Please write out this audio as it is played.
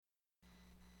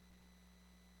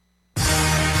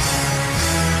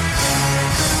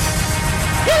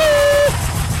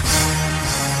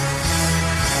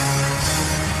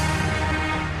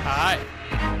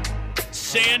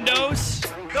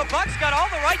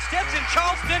footsteps in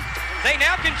Charleston. They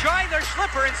now can try their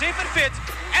slipper and see if it fits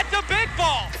at the big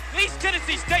ball. These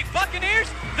Tennessee State Buccaneers,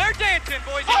 they're dancing,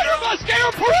 boys and girls.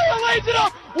 Mascara, Perea lays it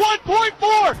up.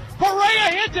 1.4.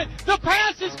 Perea hits it. The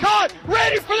pass is caught.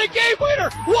 Ready for the game winner.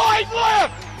 Wide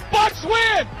left. Bucks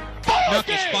win.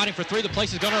 Knuckles spotting for three. The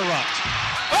place is going to erupt.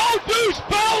 Oh, Deuce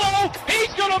Bello.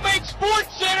 He's going to make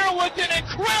Sports Center with an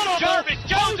incredible. Jarvis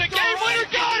Jones, the game winner,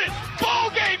 got it. Ball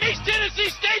game. East Tennessee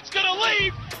State's going to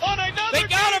leave on another. They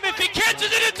got him. If he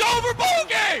catches it, it's over. Ball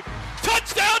game.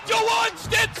 Touchdown, Jawan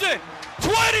Stinson.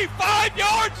 25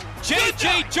 yards.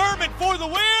 J.J. German for the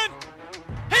win.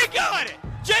 He got it.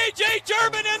 J.J.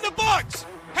 German and the Bucks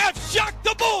have shocked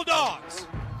the Bulldogs.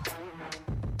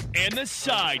 And the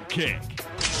sidekick.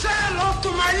 Say hello to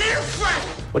my little friend.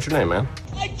 What's your name, man?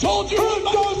 I told you it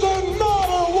doesn't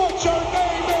matter what your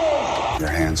name is. You're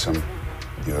handsome.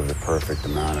 You have the perfect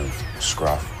amount of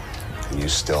scruff, and you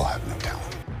still have no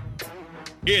talent.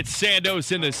 It's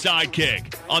Sandos and the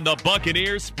Sidekick on the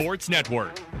Buccaneers Sports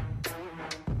Network.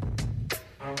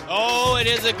 Oh, it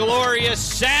is a glorious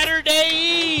Saturday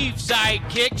Eve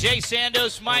Sidekick. Jay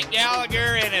Sandos, Mike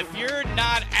Gallagher, and if you're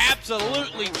not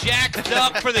absolutely jacked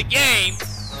up for the game,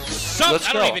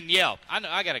 I don't even yell.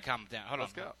 I got to calm down. Hold on.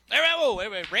 Let's go.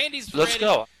 Wait. Randy's Let's ready.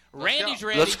 go. Randy's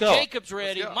ready. Let's go. Jacob's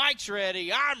ready. Mike's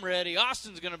ready. I'm ready.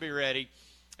 Austin's going to be ready.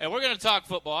 And we're going to talk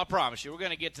football. I promise you. We're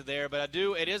going to get to there. But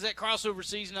it is that crossover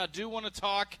season. I do want to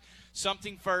talk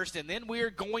something first, and then we're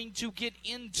going to get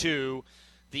into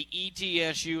the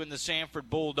ETSU and the Sanford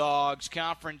Bulldogs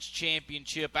Conference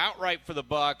Championship outright for the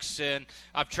Bucks. And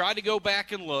I've tried to go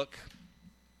back and look.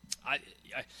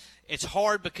 It's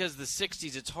hard because the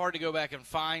 60s, it's hard to go back and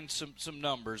find some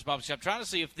numbers. But I'm trying to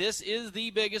see if this is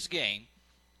the biggest game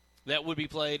that would be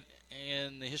played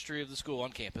in the history of the school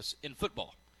on campus in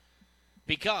football.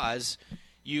 Because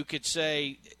you could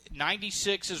say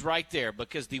 96 is right there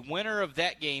because the winner of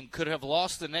that game could have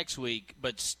lost the next week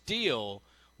but still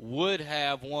would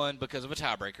have won because of a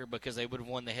tiebreaker because they would have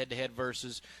won the head-to-head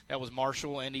versus that was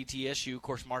Marshall and ETSU. Of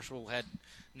course, Marshall had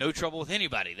no trouble with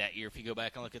anybody that year if you go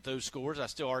back and look at those scores. I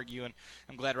still argue, and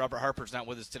I'm glad Robert Harper's not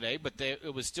with us today, but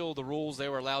it was still the rules. They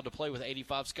were allowed to play with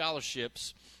 85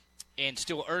 scholarships and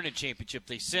still earn a championship.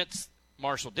 Since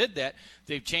Marshall did that,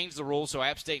 they've changed the rules. So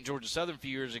App State and Georgia Southern a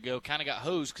few years ago kind of got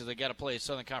hosed because they got to play a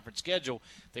Southern Conference schedule.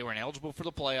 They were ineligible for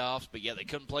the playoffs, but yet they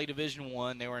couldn't play Division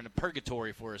I. They were in a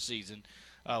purgatory for a season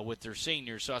with their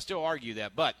seniors. So I still argue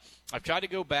that. But I've tried to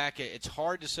go back. It's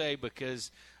hard to say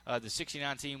because the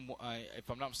 69 team, if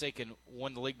I'm not mistaken,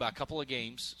 won the league by a couple of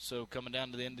games. So coming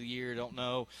down to the end of the year, don't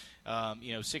know.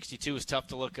 62 is tough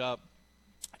to look up.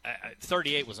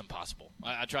 38 was impossible.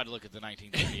 I tried to look at the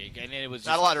 1938, and it was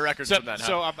not a lot of records from that.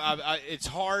 So it's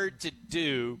hard to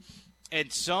do,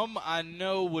 and some I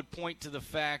know would point to the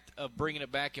fact of bringing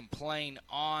it back and playing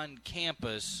on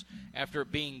campus after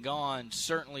it being gone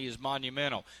certainly is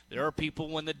monumental. There are people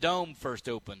when the Dome first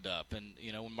opened up, and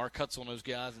when Mark Hutzel and those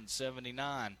guys in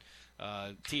 '79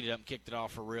 teed it up and kicked it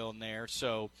off for real in there.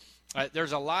 So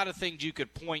there's a lot of things you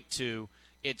could point to.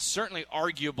 It's certainly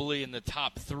arguably in the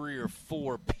top 3 or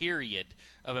 4 period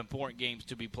of important games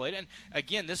to be played. And,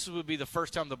 again, this would be the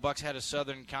first time the Bucs had a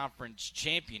Southern Conference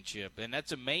championship. And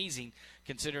that's amazing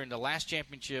considering the last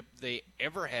championship they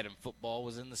ever had in football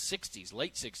was in the 60s,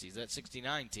 late 60s, that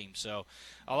 69 team. So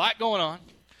a lot going on.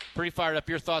 Pretty fired up.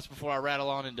 Your thoughts before I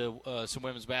rattle on into some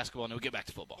women's basketball, and then we'll get back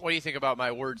to football. What do you think about my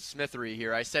wordsmithery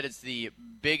here? I said it's the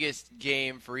biggest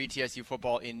game for ETSU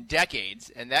football in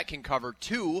decades, and that can cover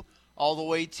 2 all the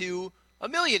way to a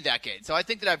million decades. So I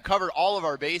think that I've covered all of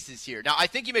our bases here. Now, I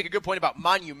think you make a good point about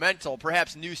monumental,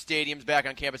 perhaps new stadiums back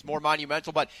on campus, more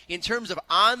monumental. But in terms of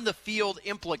on-the-field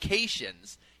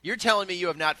implications, you're telling me you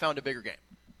have not found a bigger game.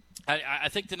 I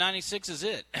think the 96 is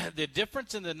it. The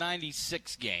difference in the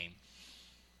 96 game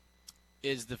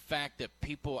is the fact that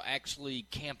people actually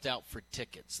camped out for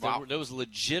tickets. Wow. There was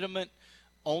legitimate,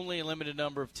 only a limited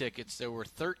number of tickets. There were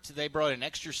they brought in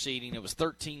extra seating. It was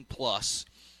 13 plus.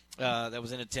 That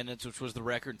was in attendance, which was the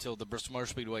record until the Bristol Motor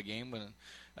Speedway game when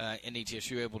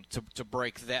NETSU were able to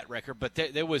break that record. But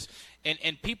there was –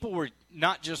 and people were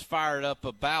not just fired up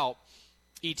about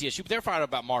ETSU, but they were fired up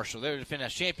about Marshall. They were defending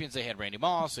as champions. They had Randy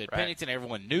Moss. They had Pennington.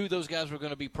 Everyone knew those guys were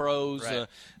going to be pros. Right.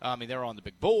 They were on the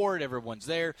big board. Everyone's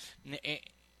there.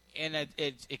 And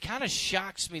it kind of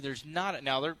shocks me. There's not –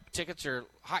 now, their tickets are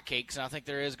hotcakes, and I think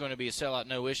there is going to be a sellout,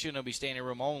 no issue, and it'll be standing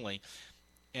room only.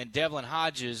 And Devlin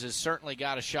Hodges has certainly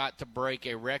got a shot to break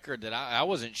a record that I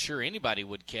wasn't sure anybody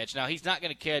would catch. Now, he's not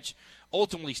going to catch,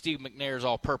 ultimately, Steve McNair's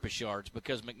all-purpose yards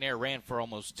because McNair ran for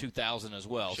almost 2,000 as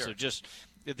well. Sure. So just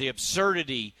the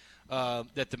absurdity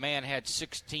that the man had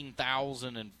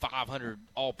 16,500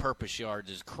 all-purpose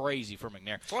yards is crazy for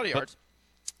McNair. 20 yards.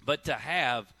 But to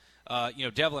have,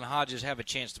 Devlin Hodges have a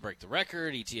chance to break the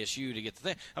record, ETSU to get the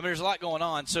thing. I mean, there's a lot going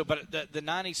on. So, but the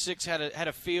 96 had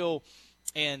a feel,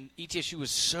 and ETSU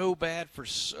was so bad for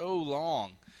so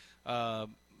long. To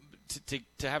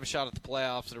have a shot at the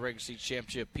playoffs, at a regular season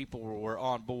championship, people were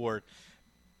on board.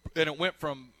 And it went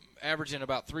from averaging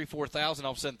about 3,000-4,000,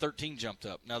 all of a sudden 13 jumped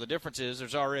up. Now, the difference is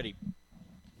there's already,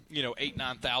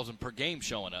 8,000-9,000 per game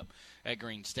showing up at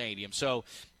Green Stadium. So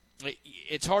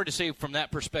it's hard to say from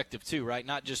that perspective, too, right?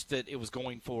 Not just that it was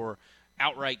going for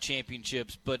outright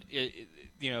championships, but,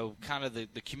 kind of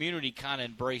the community kind of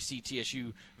embraced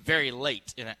ETSU very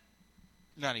late in that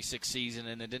 96 season,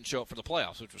 and it didn't show up for the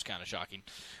playoffs, which was kind of shocking.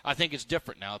 I think it's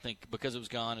different now. I think because it was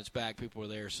gone, it's back, people were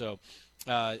there. So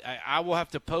I will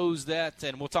have to pose that,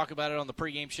 and we'll talk about it on the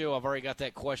pregame show. I've already got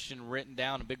that question written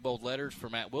down in big bold letters for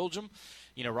Matt Wilgem.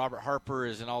 Robert Harper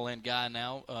is an all-in guy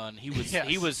now, and he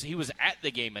was he was at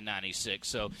the game in '96,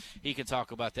 so he can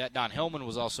talk about that. Don Hillman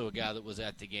was also a guy that was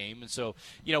at the game, and so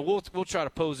we'll try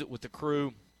to pose it with the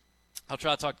crew. I'll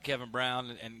try to talk to Kevin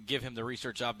Brown and give him the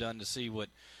research I've done to see what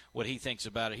he thinks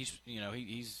about it.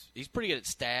 He's pretty good at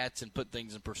stats and put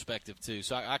things in perspective too.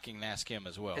 So I can ask him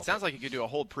as well. It sounds like you could do a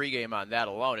whole pregame on that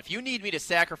alone. If you need me to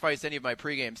sacrifice any of my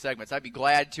pregame segments, I'd be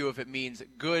glad to if it means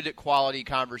good quality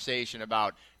conversation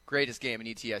about greatest game in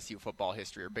ETSU football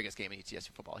history or biggest game in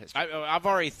ETSU football history. I've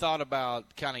already thought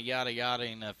about kind of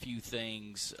yada-yadaing a few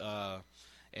things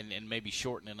and maybe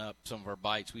shortening up some of our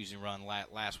bites. We usually run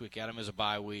last week at them as a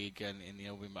bye week, and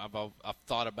I've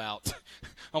thought about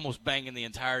almost banging the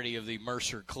entirety of the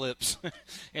Mercer clips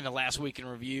in the last week in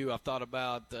review. I've thought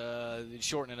about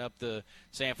shortening up the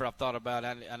Sanford. I've thought about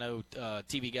I know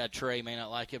TV guy Trey may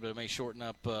not like it, but it may shorten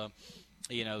up.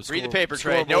 Read the paper,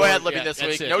 Trey. No ad-libbing this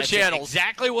week. No channels.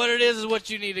 Exactly what it is what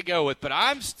you need to go with. But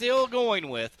I'm still going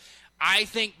with, I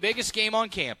think, biggest game on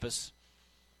campus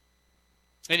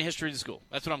in the history of the school.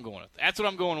 That's what I'm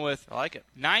going with. I like it.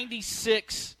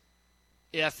 96,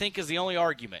 I think, is the only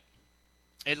argument.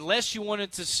 Unless you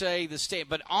wanted to say the state.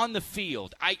 But on the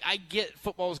field, I get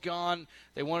football's gone.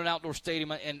 They want an outdoor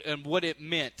stadium and what it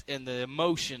meant and the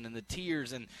emotion and the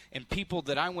tears and people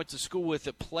that I went to school with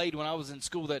that played when I was in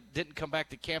school that didn't come back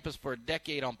to campus for a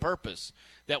decade on purpose,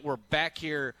 that were back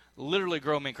here literally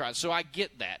growing and crying. So I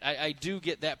get that. I do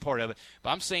get that part of it.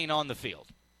 But I'm saying on the field.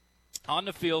 On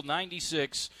the field,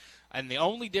 96, and the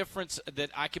only difference that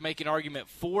I can make an argument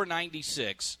for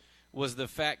 96 was the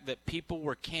fact that people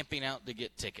were camping out to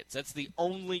get tickets. That's the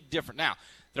only difference. Now,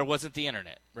 there wasn't the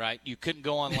internet, right? You couldn't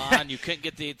go online. You couldn't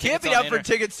get the tickets. Camping out for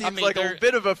tickets seems like a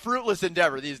bit of a fruitless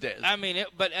endeavor these days. I mean,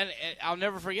 but I'll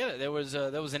never forget it. There was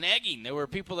an egging. There were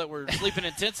people that were sleeping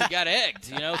in tents and got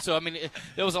egged. So I mean,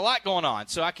 there was a lot going on.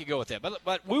 So I could go with that.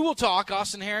 But we will talk.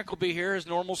 Austin Herrick will be here. His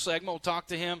normal segment. We'll talk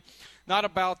to him. Not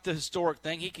about the historic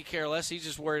thing. He could care less. He's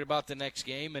just worried about the next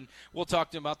game. And we'll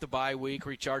talk to him about the bye week,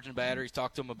 recharging batteries,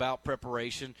 talk to him about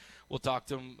preparation. We'll talk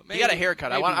to him. He got a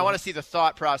haircut. I want to see the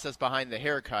thought process behind the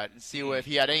haircut and see if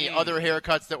he had any other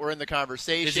haircuts that were in the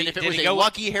conversation. If it was a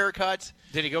lucky haircut.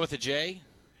 Did he go with a J?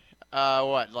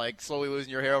 What, like slowly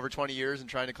losing your hair over 20 years and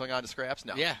trying to cling on to scraps?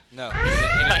 No. Yeah, no.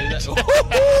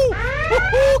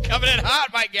 Coming in hot,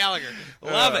 Mike Gallagher.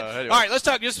 Love it. Anyway. All right, let's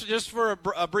talk just for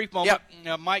a brief moment.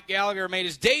 Yep. Mike Gallagher made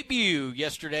his debut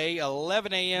yesterday,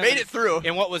 11 a.m. Made it through.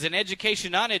 In what was an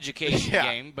education, non-education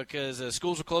game because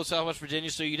schools were closed out in West Virginia,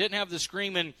 so you didn't have the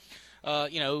screaming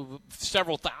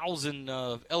several thousand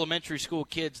elementary school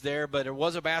kids there, but there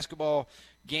was a basketball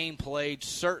game played.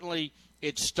 Certainly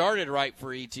it started right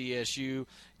for ETSU.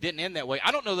 Didn't end that way.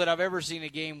 I don't know that I've ever seen a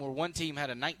game where one team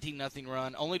had a 19-0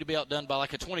 run only to be outdone by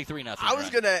like a 23-0 run. I was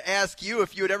going to ask you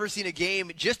if you had ever seen a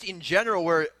game just in general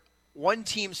where one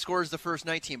team scores the first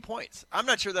 19 points. I'm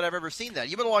not sure that I've ever seen that.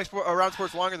 You've been around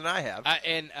sports longer than I have.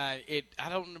 I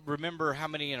don't remember how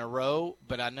many in a row,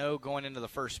 but I know going into the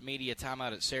first media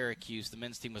timeout at Syracuse, the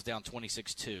men's team was down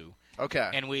 26-2.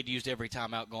 Okay. And we had used every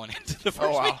timeout going into the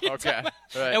first media timeout.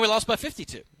 Right. And we lost by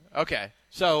 52. Okay.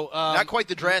 So not quite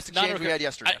the drastic change we had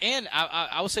yesterday. And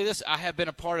I will say this. I have been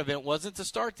a part of it. It wasn't to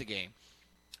start the game,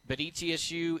 but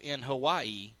ETSU in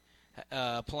Hawaii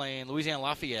playing Louisiana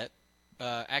Lafayette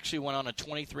actually went on a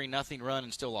 23-0 run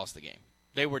and still lost the game.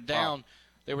 They were down. Wow.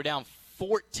 They were down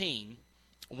 14,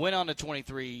 went on a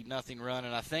 23-0 run,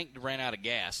 and I think ran out of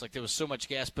gas. Like there was so much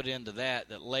gas put into that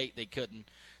late they couldn't.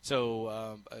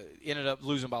 So ended up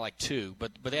losing by like 2.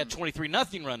 But they had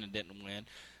 23-0 run and didn't win.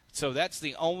 So that's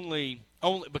the only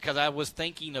because I was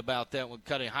thinking about that when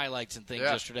cutting highlights and things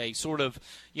yesterday, sort of,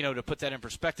 to put that in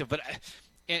perspective. But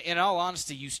in all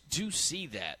honesty, you do see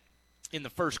that in the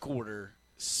first quarter,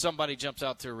 somebody jumps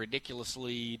out to a ridiculous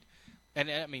lead. And,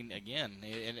 I mean, again,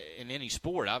 in any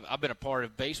sport, I've been a part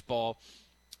of baseball.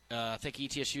 I think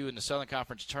ETSU in the Southern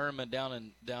Conference tournament down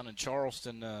in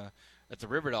Charleston at the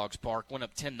River Dogs Park went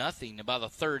up 10-0, and by the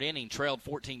third inning trailed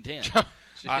 14-10.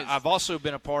 I've also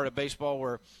been a part of baseball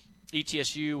where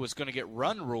ETSU was going to get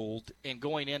run ruled, and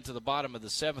going into the bottom of the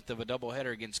seventh of a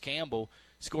doubleheader against Campbell,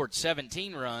 scored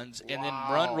 17 runs, and then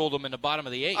run ruled them in the bottom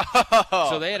of the eighth.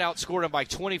 So they had outscored them by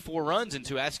 24 runs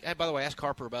into. By the way, ask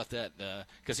Harper about that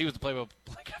because he was the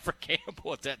play-by-play guy for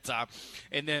Campbell at that time.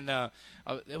 And then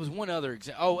there was one other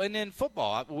example. Oh, and then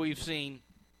football. We've seen.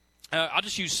 I'll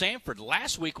just use Sanford.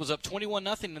 Last week was up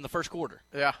 21-0 in the first quarter.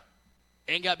 Yeah.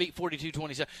 And got beat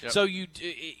 42-27. Yep. So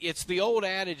it's the old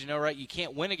adage, right? You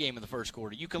can't win a game in the first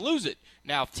quarter. You can lose it.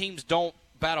 Now, if teams don't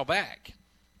battle back,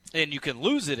 and you can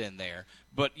lose it in there,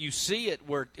 but you see it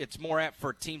where it's more apt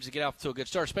for teams to get off to a good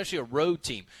start, especially a road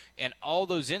team. And all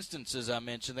those instances I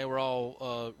mentioned, they were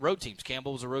all road teams.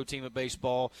 Campbell was a road team at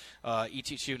baseball.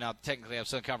 ETSU now technically have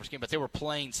Southern Conference game, but they were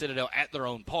playing Citadel at their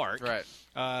own park. Right.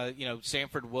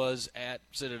 Sanford was at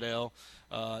Citadel.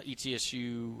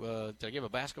 ETSU, did I give a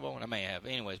basketball one? I may have.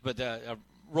 Anyways, but I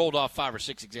rolled off 5 or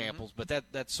 6 examples. Mm-hmm. But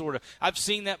that's sort of – I've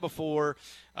seen that before.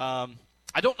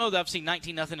 I don't know that I've seen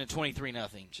 19-0 and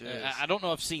 23-0. I don't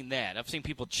know I've seen that. I've seen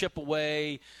people chip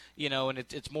away, and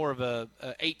it's more of a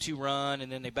 8-2 run,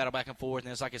 and then they battle back and forth,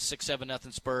 and it's like a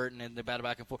 6-7-0 spurt, and then they battle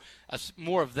back and forth.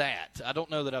 More of that. I don't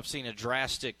know that I've seen a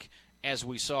drastic, as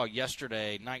we saw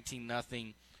yesterday,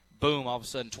 19-0. Boom, all of a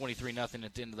sudden 23-0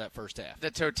 at the end of that first half. The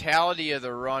totality of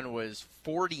the run was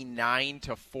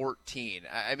 49-14.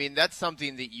 I mean, that's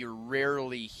something that you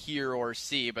rarely hear or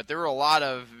see, but there were a lot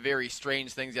of very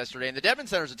strange things yesterday. And the Dedmon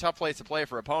Center is a tough place to play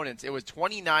for opponents. It was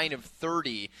 29 of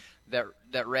 30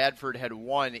 that Radford had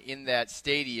won in that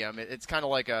stadium. It's kind of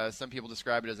like some people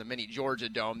describe it as a mini Georgia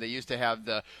Dome. They used to have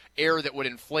the air that would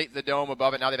inflate the dome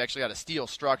above it. Now they've actually got a steel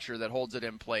structure that holds it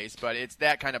in place. But it's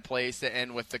that kind of place,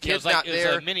 and with the kids not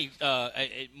there. It was a mini,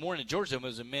 more than a Georgia Dome, it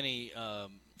was a mini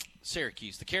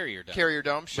Syracuse, the Carrier Dome. Carrier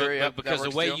Dome, sure. But because the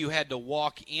way you had to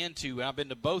walk into, and I've been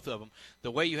to both of them,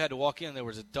 the way you had to walk in, there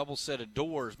was a double set of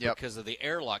doors because of the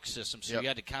airlock system. So you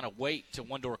had to kind of wait till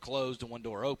one door closed and one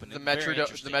door opened. The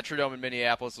Metrodome in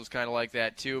Minneapolis was kind of like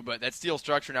that too, but that steel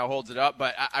structure now holds it up.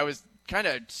 But I was kind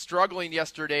of struggling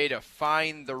yesterday to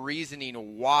find the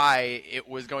reasoning why it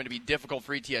was going to be difficult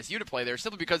for ETSU to play there,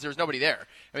 simply because there's nobody there.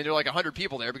 I mean, there were like 100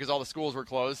 people there because all the schools were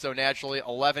closed, so naturally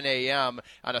 11 a.m.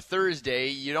 on a Thursday,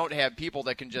 you don't have people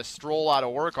that can just stroll out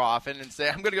of work often and say,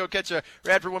 I'm going to go catch a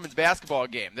Radford women's basketball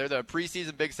game. They're the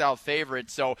preseason Big South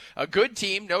favorites, so a good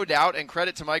team, no doubt, and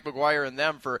credit to Mike McGuire and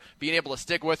them for being able to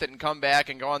stick with it and come back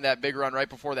and go on that big run right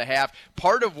before the half.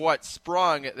 Part of what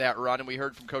sprung that run, and we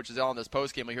heard from Coach Zell in this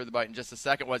postgame, we heard about it in just a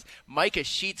second, was Micah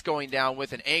Sheets going down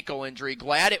with an ankle injury.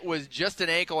 Glad it was just an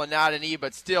ankle and not a knee,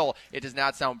 but still, it does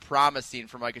not sound promising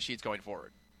for Micah Sheets going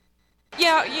forward.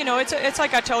 Yeah, it's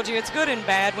like I told you, it's good and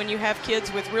bad when you have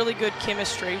kids with really good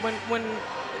chemistry. When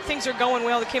things are going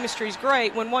well, the chemistry's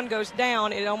great. When one goes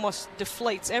down, it almost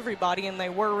deflates everybody, and they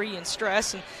worry and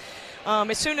stress. And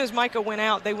as soon as Micah went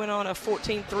out, they went on a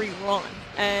 14-3 run.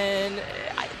 And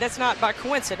that's not by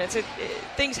coincidence.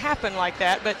 Things happen like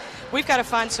that. But we've got to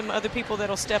find some other people that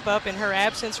will step up in her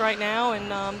absence right now.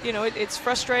 And, it's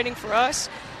frustrating for us.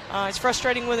 It's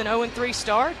frustrating with an 0-3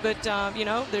 start. But,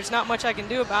 there's not much I can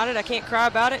do about it. I can't cry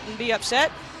about it and be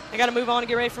upset. I got to move on and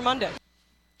get ready for Monday.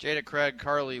 Jada Craig,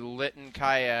 Carly Litton,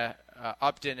 Kaya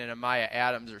Upton, and Amaya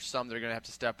Adams are some that are going to have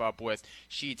to step up with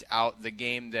Sheets out. The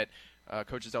game that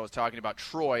Coach Zell was talking about,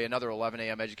 Troy, another 11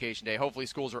 a.m. Education Day. Hopefully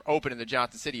schools are open in the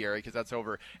Johnson City area because that's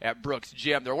over at Brooks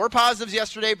Gym. There were positives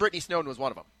yesterday. Brittany Snowden was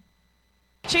one of them.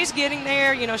 She's getting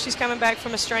there. She's coming back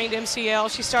from a strained MCL.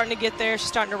 She's starting to get there. She's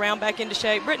starting to round back into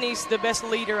shape. Brittany's the best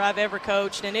leader I've ever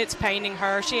coached, and it's paining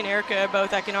her. She and Erica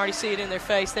both, I can already see it in their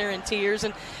face. They're in tears.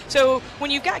 And so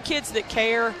when you've got kids that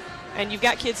care and you've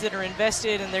got kids that are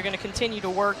invested and they're going to continue to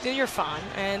work, then you're fine.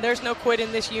 And there's no quit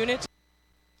in this unit.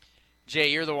 Jay,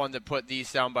 you're the one that put these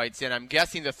sound bites in. I'm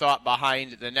guessing the thought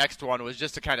behind the next one was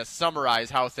just to kind of summarize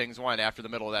how things went after the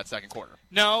middle of that second quarter.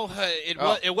 No,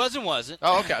 it wasn't.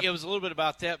 Oh, okay. It was a little bit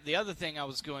about that. The other thing I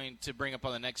was going to bring up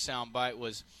on the next sound bite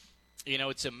was,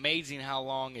 it's amazing how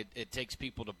long it takes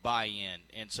people to buy in.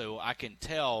 And so I can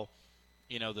tell,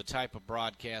 the type of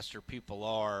broadcaster people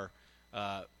are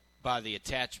by the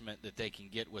attachment that they can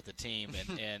get with a team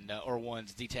and or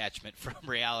one's detachment from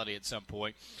reality at some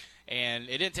point. And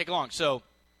it didn't take long. So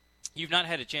you've not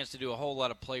had a chance to do a whole lot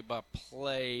of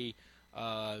play-by-play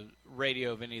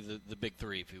radio of any of the big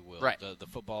three, if you will. Right. The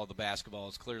football, the basketball.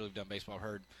 It's clearly done baseball. I've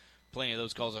heard plenty of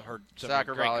those calls. I've heard some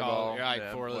soccer, great volleyball, calls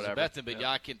for Elizabethton, but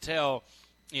I can tell,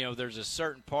 there's a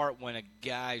certain part when a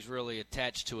guy's really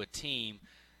attached to a team,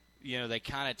 they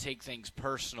kind of take things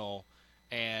personal,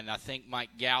 and I think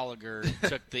Mike Gallagher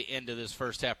took the end of this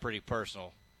first half pretty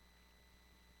personal.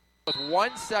 With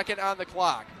 1 second on the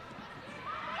clock.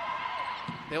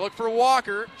 They look for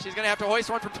Walker. She's going to have to hoist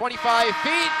one from 25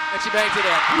 feet, and she bangs it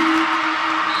in.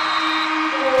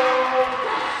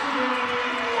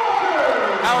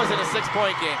 How is it a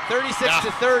 6-point game?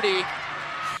 36-30.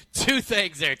 Two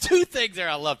things there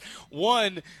I loved.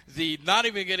 One, the not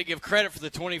even going to give credit for the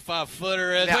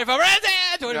 25-footer. 25,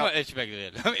 and she makes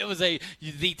it in. It was the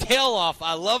tail off.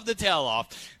 I love the tail off.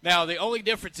 Now, the only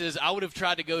difference is I would have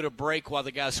tried to go to break while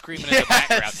the guy's screaming in the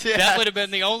background. Yes. That would have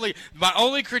been my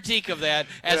only critique of that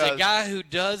as a guy who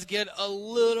does get a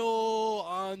little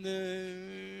on the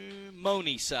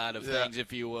moany side of things,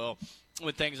 if you will.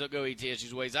 When things don't go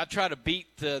ETSU's ways, I try to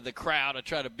beat the crowd.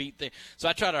 So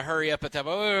I try to hurry up at that,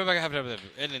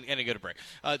 and then go to break.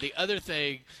 The other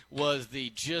thing was the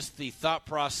thought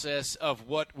process of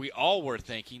what we all were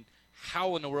thinking.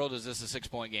 How in the world is this a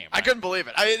 6-point game? Right? I couldn't believe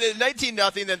it.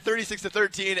 19-0, then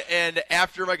 36-13, and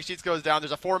after Micah Sheets goes down,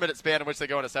 there's a 4-minute span in which they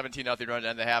go on a 17-0 run to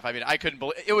end the half. I couldn't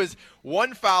believe it. It was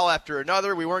one foul after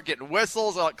another. We weren't getting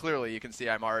whistles. Clearly, you can see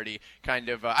I'm already kind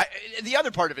of. The other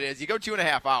part of it is you go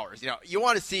 2.5 hours. You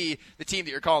want to see the team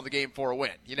that you're calling the game for win.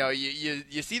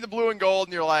 You see the blue and gold,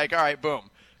 and you're like, all right,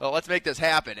 boom, well, let's make this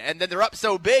happen. And then they're up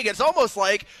so big, it's almost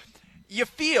like. You're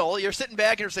sitting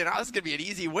back and you're saying, this is going to be an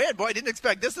easy win. Boy, I didn't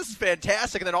expect this. This is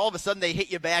fantastic. And then all of a sudden they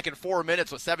hit you back in 4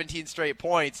 minutes with 17 straight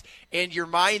points, and your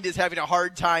mind is having a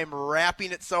hard time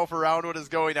wrapping itself around what is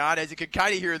going on. As you can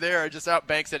kind of hear there, just out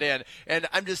banks it in. And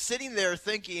I'm just sitting there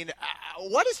thinking,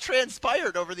 what has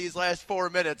transpired over these last 4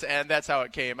 minutes? And that's how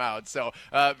it came out. So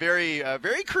very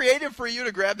creative for you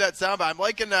to grab that soundbite. I'm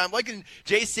liking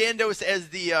Jay Sandos as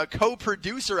the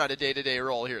co-producer on a day-to-day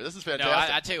role here. This is fantastic.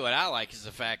 No, I tell you what I like is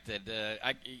the fact that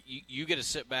you get to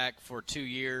sit back for 2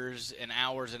 years and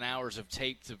hours of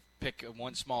tape to pick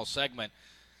one small segment.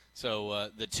 So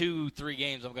the 2-3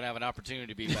 games I'm going to have an opportunity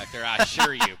to be back there, I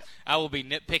assure you. I will be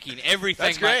nitpicking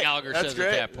everything Mike Gallagher says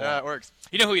at that point. That works.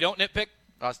 You know who you don't nitpick?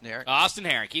 Austin Herrick. Austin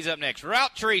Herrick. He's up next.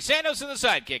 Route Tree, Sandos in the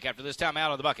sidekick after this time out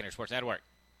on the Buccaneers Sports Network.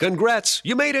 Congrats,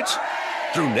 you made it!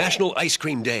 Through National Ice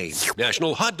Cream Day,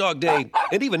 National Hot Dog Day,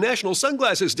 and even National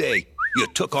Sunglasses Day. You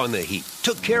took on the heat,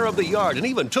 took care of the yard, and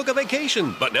even took a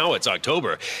vacation. But now it's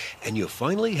October, and you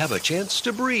finally have a chance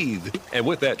to breathe. And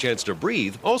with that chance to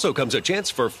breathe also comes a chance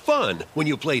for fun when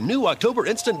you play new October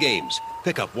Instant Games.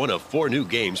 Pick up one of 4 new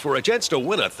games for a chance to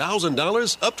win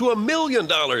 $1,000 up to $1 million.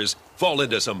 Fall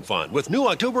into some fun with new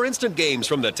October Instant Games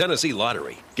from the Tennessee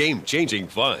Lottery. Game-changing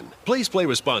fun. Please play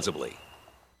responsibly.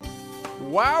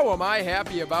 Wow, am I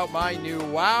happy about my new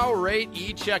Wow Rate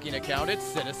e-checking account at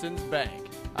Citizens Bank.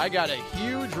 I got a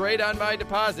huge rate on my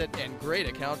deposit and great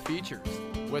account features.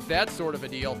 With that sort of a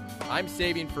deal, I'm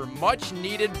saving for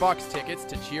much-needed Bucks tickets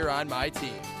to cheer on my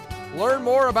team. Learn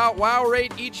more about Wow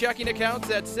Rate e-checking accounts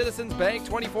at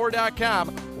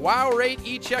citizensbank24.com. Wow Rate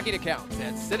e-checking accounts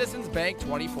at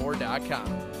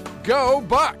citizensbank24.com. Go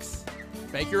Bucks!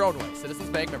 Bank your own way. Citizens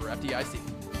Bank, member FDIC.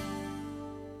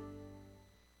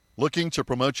 Looking to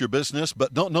promote your business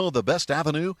but don't know the best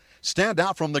avenue? Stand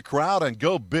out from the crowd and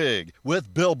go big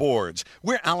with billboards.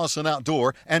 We're Allison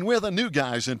Outdoor, and we're the new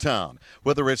guys in town.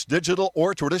 Whether it's digital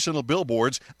or traditional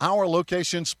billboards, our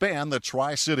locations span the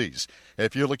Tri-Cities.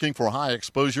 If you're looking for high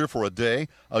exposure for a day,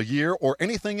 a year, or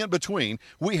anything in between,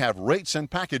 we have rates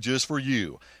and packages for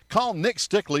you. Call Nick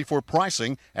Stickley for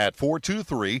pricing at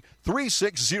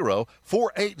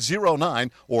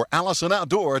 423-360-4809 or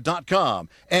AllisonOutdoor.com.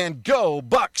 And go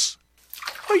Bucks!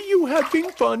 Are you having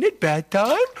fun at bath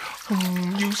time?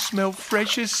 You smell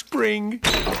fresh as spring.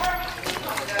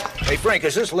 Hey, Frank,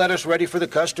 is this lettuce ready for the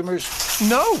customers?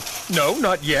 No,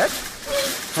 not yet.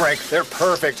 Frank, they're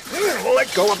perfect.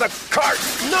 Let go of the cart.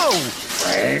 No.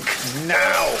 Frank,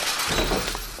 now.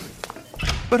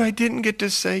 But I didn't get to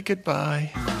say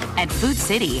goodbye. At Food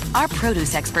City, our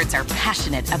produce experts are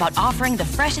passionate about offering the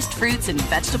freshest fruits and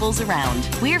vegetables around.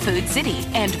 We're Food City,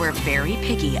 and we're very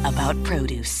picky about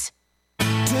produce.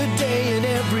 Today and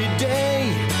every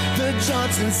day, the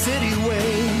Johnson City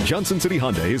way. Johnson City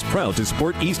Honda is proud to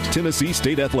support East Tennessee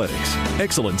State athletics.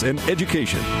 Excellence and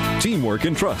education, teamwork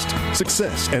and trust,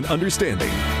 success and understanding.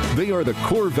 They are the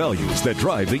core values that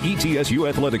drive the ETSU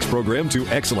athletics program to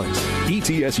excellence.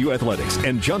 ETSU Athletics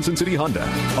and Johnson City Honda,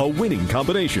 a winning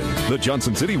combination. The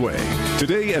Johnson City way.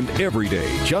 Today and every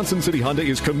day, Johnson City Honda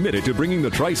is committed to bringing the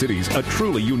Tri-Cities a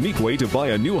truly unique way to buy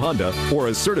a new Honda or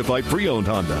a certified pre-owned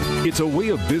Honda. It's a way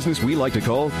of business we like to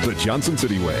call the Johnson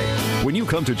City way. When you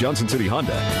come to Johnson City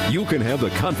Honda, you can have the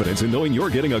confidence in knowing you're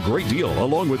getting a great deal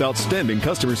along with outstanding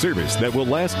customer service that will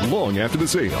last long after the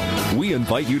sale. We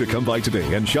invite you to come by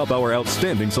today and shop our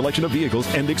outstanding selection of vehicles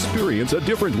and experience a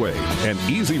different way, an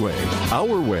easy way,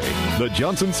 our way, the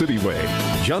Johnson City way.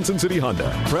 Johnson City Honda,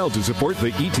 proud to support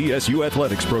the ETSU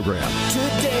athletics program.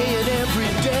 Today and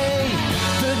every day,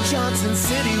 the Johnson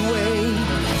City way.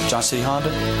 Johnson City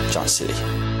Honda, Johnson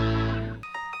City.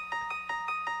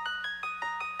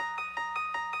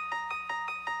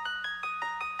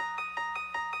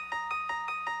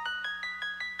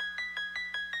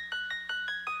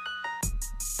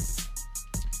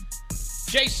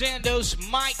 Jay Sandos,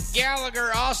 Mike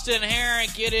Gallagher, Austin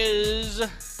Herrick. It is,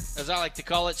 as I like to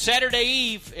call it, Saturday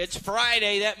Eve. It's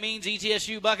Friday. That means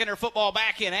ETSU Buccaneer football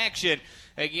back in action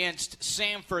against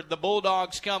Samford. The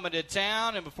Bulldogs coming to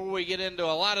town. And before we get into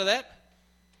a lot of that,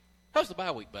 how's the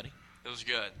bye week, buddy? It was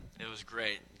good. It was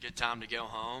great. Good time to go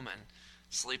home and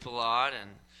sleep a lot and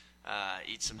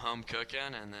eat some home cooking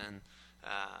and then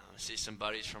see some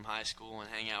buddies from high school and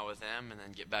hang out with them and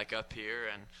then get back up here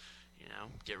and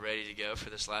get ready to go for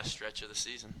this last stretch of the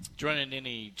season. Did you run into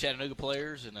any Chattanooga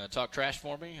players and talk trash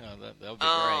for me? That would be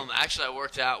great. Actually, I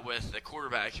worked out with the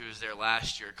quarterback who was there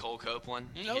last year, Cole Copeland.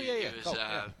 He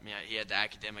had the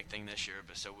academic thing this year,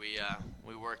 but so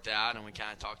we worked out and we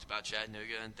kind of talked about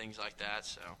Chattanooga and things like that.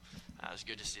 So it was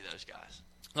good to see those guys.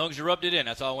 As long as you rubbed it in,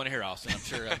 that's all I want to hear, Austin.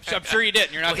 I'm sure you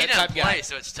didn't. You're not that type of guy. Play,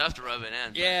 so it's tough to rub it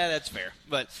in. Yeah, that's fair.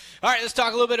 But all right, let's talk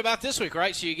a little bit about this week,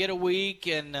 right? So you get a week,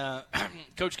 and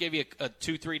Coach gave you a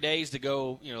 2-3 days to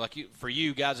go. For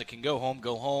you guys that can go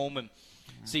home and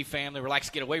see family, relax,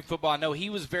 get away from football. I know he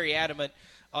was very adamant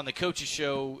on the coaches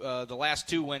show the last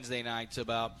 2 Wednesday nights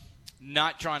about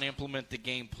not trying to implement the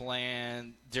game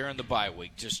plan during the bye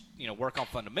week. Just work on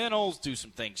fundamentals, do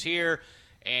some things here,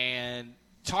 and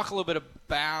talk a little bit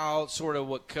about sort of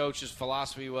what Coach's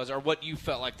philosophy was, or what you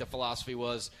felt like the philosophy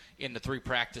was in the 3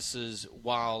 practices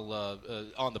while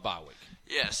on the bye week.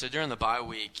 Yeah, so during the bye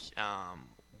week,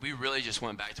 we really just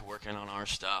went back to working on our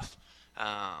stuff.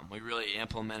 We really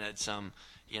implemented some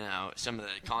of the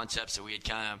concepts that we had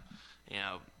kind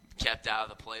of, kept out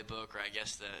of the playbook, or I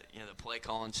guess the play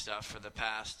calling stuff for the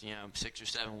past 6 or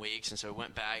 7 weeks, and so we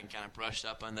went back and kind of brushed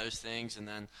up on those things, and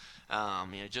then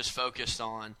just focused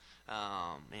on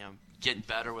getting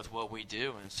better with what we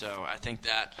do, and so I think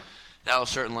that will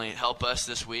certainly help us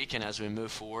this week and as we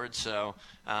move forward. So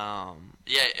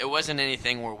it wasn't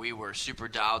anything where we were super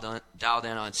dialed in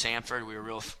on Samford. We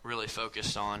were really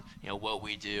focused on what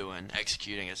we do and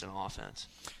executing as an offense.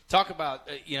 Talk about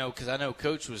because I know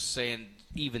Coach was saying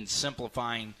even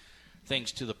simplifying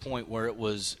things to the point where it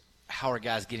was how are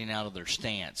guys getting out of their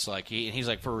stance. Like he's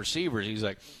like, for receivers, he's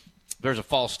like, there's a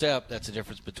false step. That's the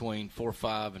difference between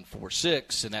 4.5 and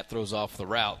 4.6, and that throws off the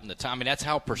route and the timing. That's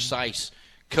how precise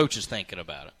Coach is thinking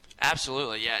about it.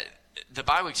 Absolutely, yeah. The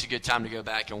bye week's a good time to go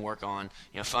back and work on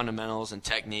fundamentals and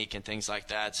technique and things like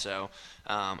that. So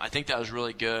I think that was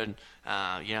really good.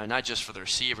 Not just for the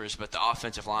receivers, but the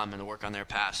offensive linemen to work on their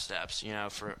pass steps.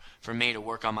 For me to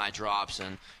work on my drops,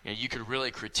 and you could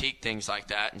really critique things like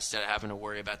that instead of having to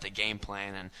worry about the game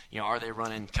plan. And are they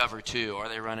running cover 2? Are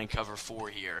they running cover 4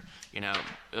 here? It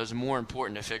was more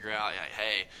important to figure out,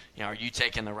 hey, are you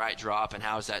taking the right drop, and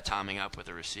how is that timing up with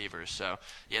the receivers? So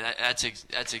yeah,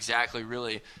 that's exactly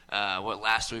really what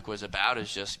last week was about,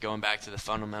 is just going back to the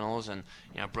fundamentals and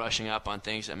brushing up on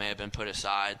things that may have been put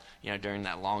aside during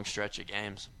that long stretch of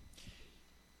games.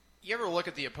 You ever look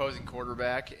at the opposing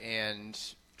quarterback and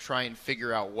try and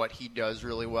figure out what he does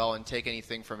really well and take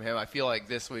anything from him? I feel like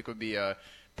this week would be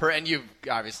and you've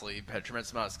obviously had a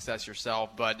tremendous amount of success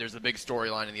yourself, but there's a big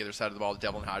storyline on the other side of the ball.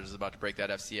 Devlin Hodges is about to break that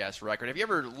FCS record. Have you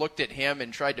ever looked at him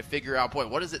and tried to figure out,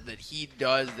 what is it that he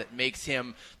does that makes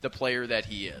him the player that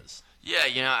he is?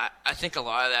 Yeah, I think a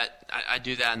lot of that, I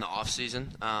do that in the off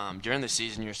season. During the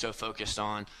season, you're so focused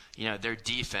on, their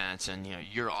defense and,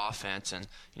 your offense and,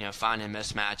 finding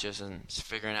mismatches and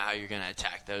figuring out how you're going to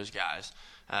attack those guys.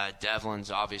 Devlin's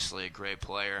obviously a great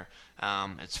player.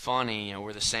 It's funny,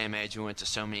 we're the same age. We went to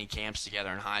so many camps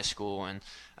together in high school, and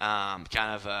kind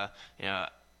of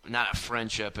not a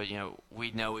friendship, but, we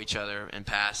know each other in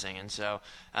passing. And so,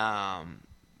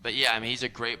 But yeah, I mean, he's a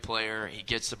great player. He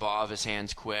gets the ball out of his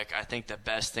hands quick. I think the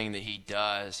best thing that he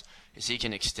does is he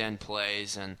can extend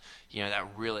plays, and that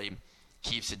really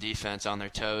keeps the defense on their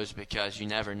toes, because you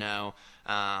never know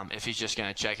if he's just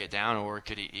going to check it down, or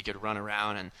he could run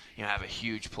around and have a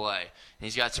huge play. And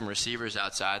he's got some receivers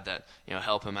outside that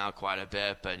help him out quite a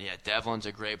bit. But yeah, Devlin's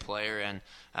a great player, and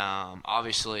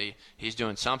obviously he's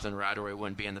doing something right, or he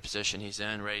wouldn't be in the position he's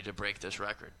in, ready to break this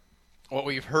record. What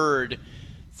we've heard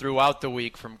throughout the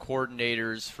week from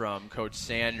coordinators, from Coach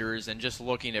Sanders, and just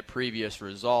looking at previous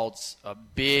results, a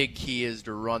big key is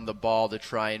to run the ball to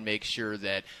try and make sure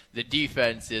that the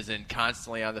defense isn't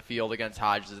constantly on the field against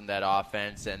Hodges in that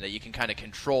offense, and that you can kind of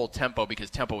control tempo, because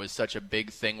tempo is such a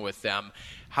big thing with them.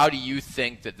 How do you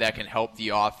think that can help the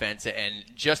offense, and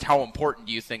just how important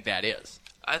do you think that is?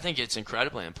 I think it's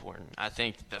incredibly important. I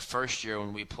think the first year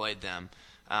when we played them,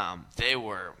 they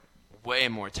were way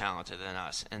more talented than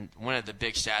us. And one of the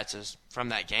big stats is from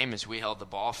that game is we held the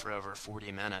ball for over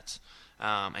 40 minutes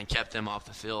and kept them off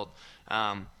the field.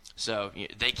 So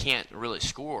they can't really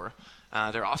score.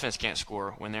 Their offense can't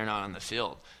score when they're not on the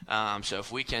field. So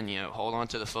if we can hold on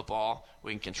to the football,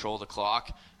 we can control the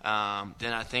clock,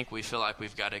 then I think we feel like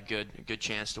we've got a good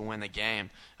chance to win the game.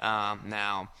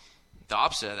 Now, the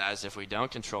opposite of that is if we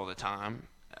don't control the time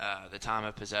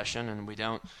of possession, and we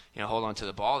don't hold on to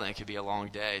the ball, then it could be a long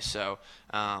day. So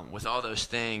with all those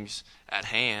things at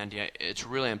hand, it's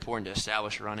really important to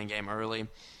establish a running game early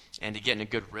and to get in a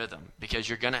good rhythm, because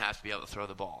you're going to have to be able to throw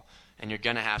the ball, and you're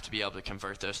going to have to be able to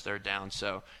convert those third downs.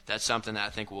 So that's something that I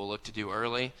think we'll look to do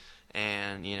early.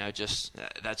 And, just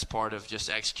that's part of just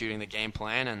executing the game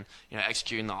plan and,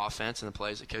 executing the offense and the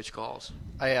plays that Coach calls.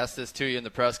 I asked this to you in the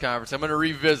press conference. I'm going to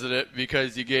revisit it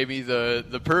because you gave me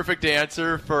the perfect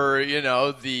answer for,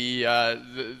 the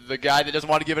guy that doesn't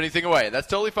want to give anything away. That's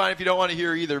totally fine if you don't want to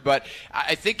hear either. But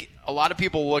I think a lot of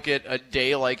people look at a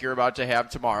day like you're about to have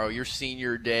tomorrow, your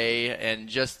senior day, and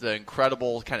just the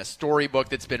incredible kind of storybook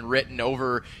that's been written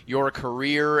over your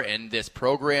career and this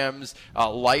program's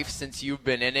life since you've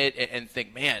been in it, and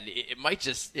think, man, it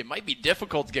might be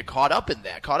difficult to get caught up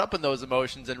in those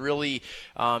emotions, and really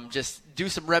just do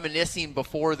some reminiscing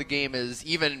before the game has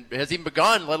even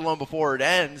begun, let alone before it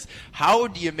ends. How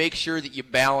do you make sure that you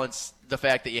balance the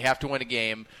fact that you have to win a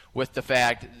game with the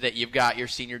fact that you've got your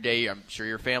senior day? I'm sure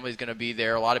your family's going to be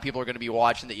there. A lot of people are going to be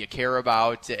watching that you care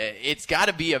about. It's got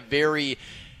to be a very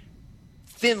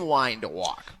thin line to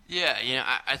walk. Yeah,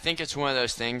 I think it's one of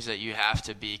those things that you have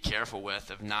to be careful with,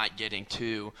 of not getting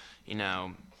too,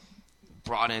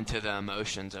 brought into the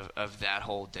emotions of that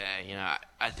whole day.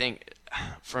 I think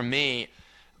for me,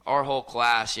 our whole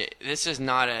class, this is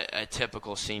not a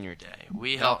typical senior day.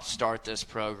 We helped start this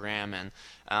program, and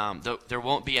there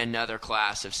won't be another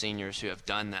class of seniors who have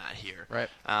done that here. Right.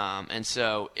 And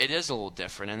so it is a little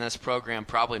different, and this program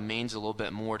probably means a little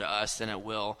bit more to us than it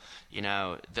will,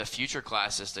 the future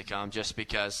classes to come, just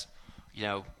because,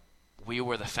 we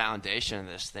were the foundation of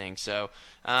this thing. So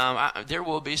there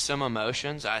will be some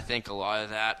emotions. I think a lot of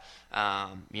that,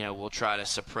 we'll try to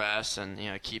suppress and,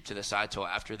 keep to the side till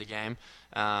after the game.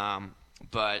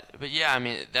 But yeah, I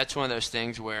mean, that's one of those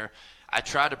things where I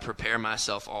try to prepare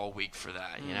myself all week for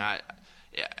that.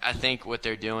 I think what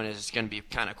they're doing is it's going to be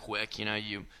kind of quick.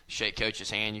 You shake Coach's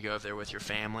hand, you go over there with your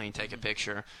family and take a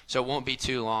picture. So it won't be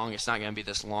too long. It's not going to be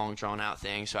this long, drawn-out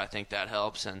thing. So I think that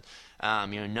helps. And,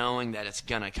 knowing that it's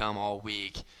going to come all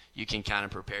week, you can kind of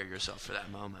prepare yourself for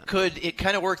that moment. Could it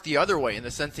kind of work the other way, in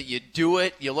the sense that you do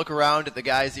it, you look around at the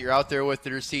guys that you're out there with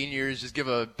that are seniors, just give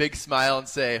a big smile and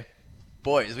say,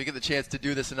 boys, we get the chance to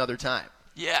do this another time?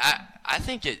 Yeah, I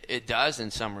think it does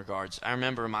in some regards. I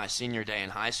remember my senior day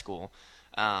in high school.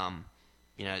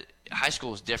 High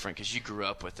school is different because you grew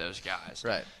up with those guys.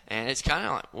 Right. And it's kind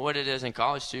of like what it is in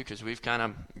college, too, because we've kind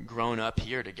of grown up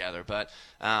here together. But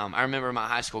I remember my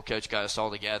high school coach got us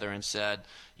all together and said,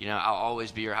 I'll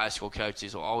always be your high school coach.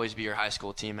 These will always be your high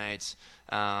school teammates.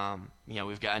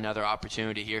 We've got another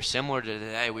opportunity here. Similar to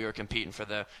today, we were competing for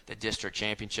the district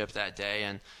championship that day,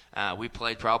 and we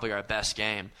played probably our best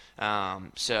game.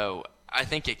 So I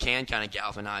think it can kind of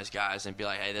galvanize guys and be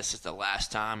like, hey, this is the last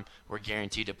time we're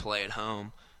guaranteed to play at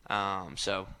home.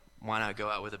 So why not go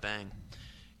out with a bang?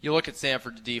 You look at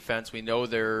Sanford's defense, we know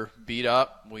they're beat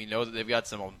up. We know that they've got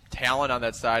some talent on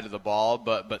that side of the ball,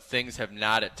 but things have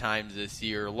not at times this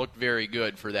year looked very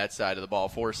good for that side of the ball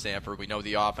for Sanford. We know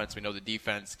the offense, we know the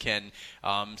defense can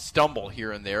stumble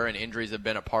here and there, and injuries have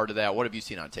been a part of that. What have you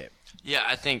seen on tape? Yeah,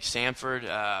 I think Sanford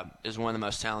is one of the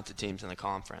most talented teams in the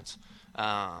conference.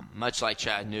 Much like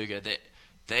Chattanooga,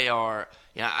 they are.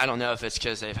 I don't know if it's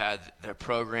because they've had their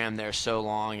program there so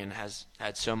long and has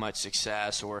had so much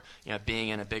success, or being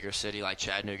in a bigger city like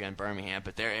Chattanooga and Birmingham,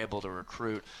 but they're able to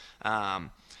recruit a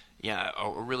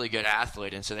really good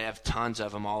athlete, and so they have tons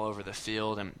of them all over the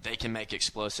field, and they can make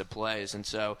explosive plays. And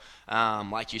so,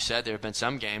 like you said, there have been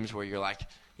some games where you're like,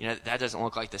 that doesn't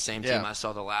look like the same team I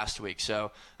saw the last week.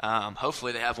 So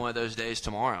hopefully they have one of those days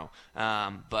tomorrow.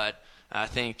 But I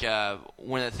think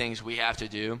one of the things we have to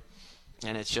do,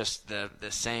 and it's just the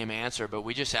same answer, but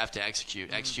we just have to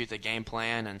execute the game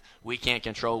plan, and we can't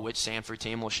control which Samford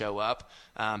team will show up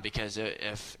because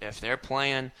if they're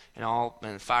playing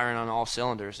and firing on all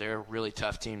cylinders, they're a really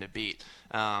tough team to beat.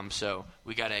 So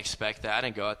we got to expect that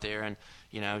and go out there and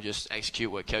just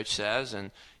execute what Coach says, and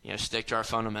stick to our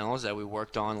fundamentals that we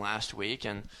worked on last week,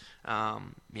 and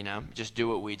just do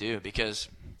what we do, because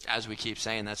as we keep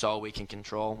saying, that's all we can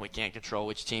control. We can't control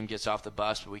which team gets off the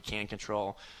bus, but we can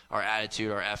control our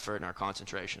attitude, our effort, and our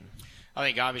concentration. I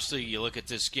think obviously you look at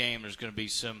this game, there's going to be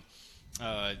some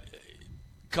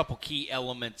couple key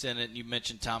elements in it. You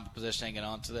mentioned time of possession, hanging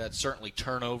on to that. Certainly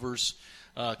turnovers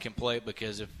can play,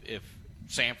 because if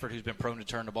Samford, who's been prone to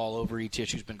turn the ball over,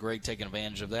 ETSU's been great taking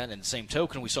advantage of that. And the same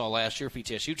token we saw last year, if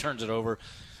ETSU turns it over,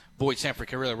 boy, Samford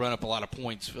can really run up a lot of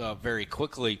points very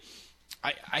quickly.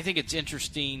 I think it's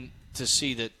interesting to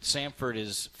see that Samford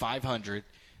is 500,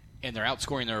 and they're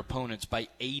outscoring their opponents by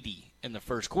 80 in the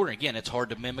first quarter. Again, it's hard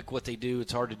to mimic what they do.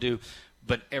 It's hard to do.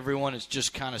 But everyone has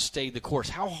just kind of stayed the course.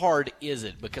 How hard is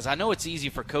it? Because I know it's easy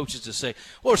for coaches to say,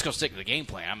 well, we're just going to stick to the game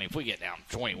plan. I mean, if we get down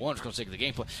 21, we're just going to stick to the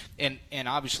game plan. And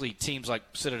obviously teams like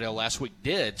Citadel last week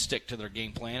did stick to their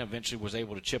game plan, eventually was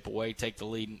able to chip away, take the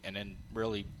lead, and then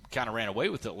really kind of ran away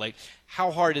with it late.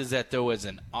 How hard is that, though, as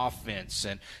an offense?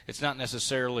 And it's not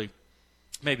necessarily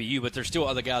maybe you, but there's still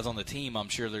other guys on the team, I'm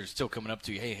sure, they're still coming up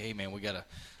to you, hey, man, we got to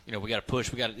 – we got to push.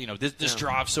 We got to, this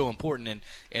drive's so important,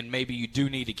 and maybe you do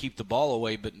need to keep the ball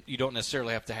away, but you don't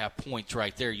necessarily have to have points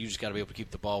right there. You just got to be able to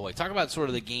keep the ball away. Talk about sort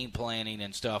of the game planning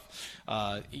and stuff,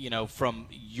 from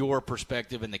your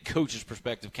perspective and the coach's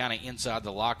perspective, kind of inside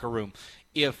the locker room.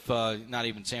 If not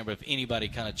even Sam, but if anybody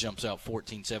kind of jumps out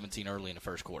 14-17 early in the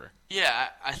first quarter. Yeah,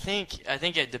 I think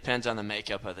it depends on the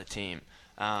makeup of the team.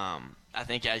 I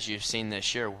think as you've seen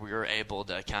this year, we're able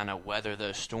to kind of weather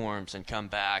those storms and come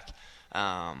back.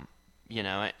 And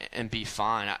be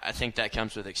fine. I think that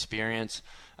comes with experience.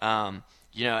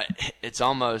 It's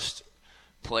almost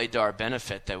played to our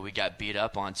benefit that we got beat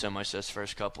up on so much those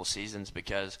first couple seasons,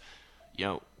 because,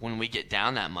 when we get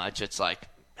down that much, it's like,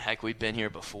 heck, we've been here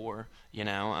before,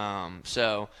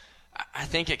 So I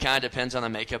think it kind of depends on the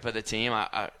makeup of the team.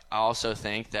 I also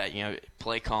think that,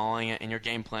 play calling and your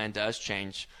game plan does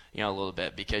change, a little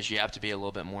bit, because you have to be a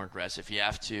little bit more aggressive. You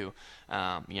have to,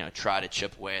 try to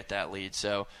chip away at that lead.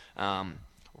 So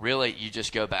really you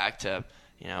just go back to,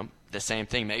 the same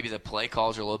thing. Maybe the play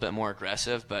calls are a little bit more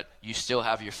aggressive, but you still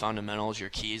have your fundamentals, your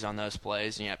keys on those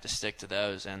plays, and you have to stick to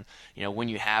those. And, when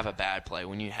you have a bad play,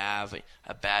 when you have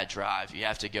a bad drive, you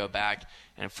have to go back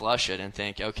and flush it and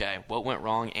think, okay, what went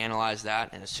wrong, analyze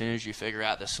that, and as soon as you figure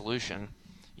out the solution,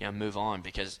 move on,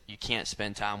 because you can't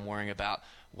spend time worrying about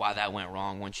why that went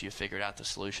wrong once you figured out the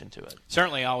solution to it.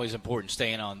 Certainly always important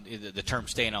staying on the term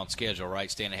staying on schedule, right?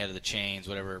 Staying ahead of the chains,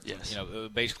 whatever. Yes.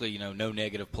 Basically, no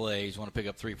negative plays. You want to pick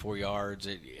up 3-4 yards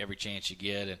every chance you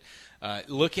get. And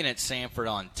looking at Samford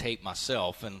on tape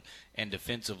myself and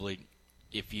defensively,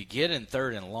 if you get in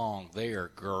third and long, they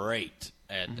are great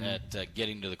at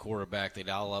getting to the quarterback. They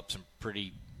dial up some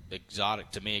pretty exotic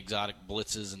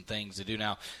blitzes and things to do.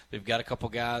 Now, they've got a couple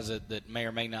guys that may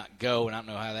or may not go, and I don't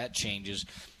know how that changes.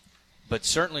 But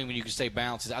certainly when you can stay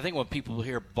balanced, I think when people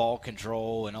hear ball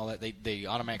control and all that, they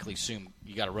automatically assume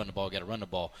you got to run the ball, Yeah.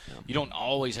 You don't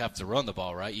always have to run the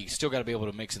ball, right? You still got to be able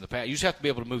to mix in the pass. You just have to be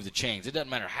able to move the chains. It doesn't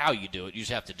matter how you do it. You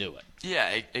just have to do it.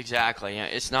 Yeah, exactly.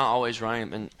 It's not always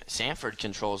running. And Samford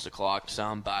controls the clock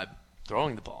some by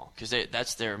throwing the ball, because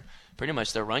that's their – pretty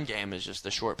much their run game is just the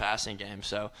short passing game.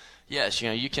 So, yes,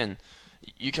 you can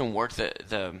work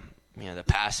the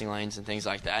passing lanes and things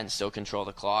like that and still control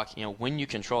the clock. When you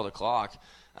control the clock,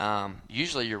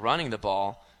 usually you're running the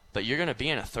ball, but you're going to be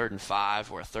in a 3rd and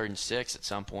 5 or a 3rd and 6 at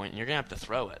some point, and you're going to have to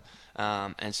throw it.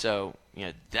 And so,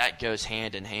 that goes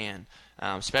hand in hand,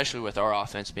 especially with our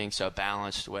offense being so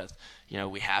balanced with,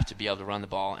 we have to be able to run the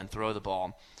ball and throw the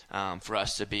ball for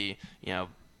us to be,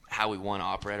 how we want to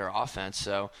operate our offense.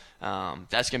 So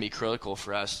that's going to be critical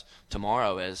for us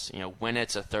tomorrow is, when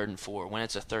it's a 3rd and 4, when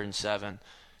it's a 3rd and 7,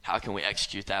 how can we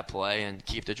execute that play and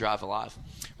keep the drive alive?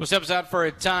 We'll step aside for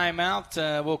a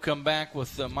timeout. We'll come back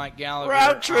with Mike Gallagher,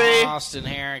 Roundtree, Austin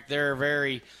Herrick. They're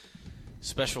very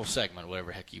special segment,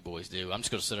 whatever the heck you boys do. I'm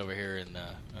just going to sit over here and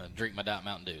drink my Diet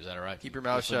Mountain Dew. Is that all right? Keep your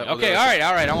mouth shut. Okay, all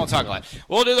right. I won't talk a lot.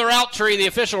 We'll do the route tree, the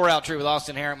official route tree with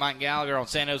Austin Herink, Mike Gallagher on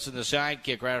Sandos and the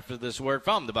Sidekick right after this word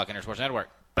from the Buccaneers Sports Network.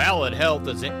 Ballad Health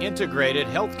is an integrated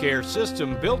healthcare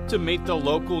system built to meet the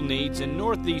local needs in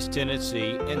Northeast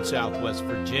Tennessee and Southwest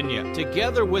Virginia.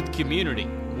 Together with community,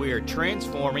 we are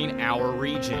transforming our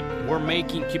region. We're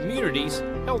making communities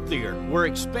healthier. We're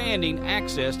expanding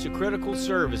access to critical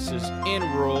services in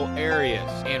rural areas.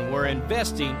 And we're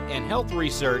investing in health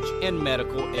research and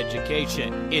medical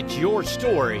education. It's your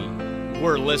story.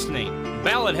 We're listening.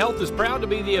 Ballad Health is proud to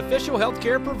be the official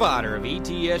healthcare provider of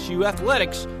ETSU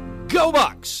Athletics. Go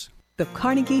Bucks! The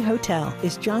Carnegie Hotel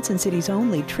is Johnson City's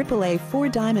only AAA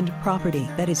 4-diamond property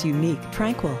that is unique,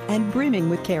 tranquil, and brimming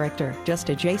with character, just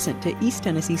adjacent to East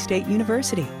Tennessee State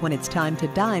University. When it's time to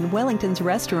dine, Wellington's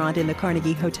restaurant in the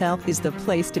Carnegie Hotel is the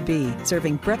place to be,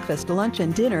 serving breakfast, lunch,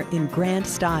 and dinner in grand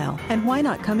style. And why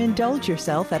not come indulge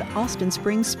yourself at Austin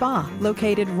Springs Spa,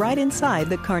 located right inside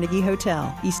the Carnegie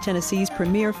Hotel. East Tennessee's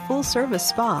premier full-service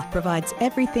spa provides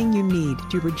everything you need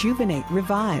to rejuvenate,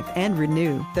 revive, and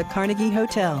renew. The Carnegie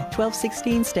Hotel,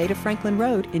 1216 State of Franklin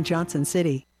Road in Johnson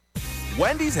City.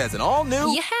 Wendy's has an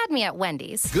all-new... You had me at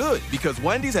Wendy's. Good, because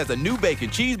Wendy's has a new bacon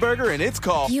cheeseburger, and it's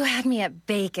called... You had me at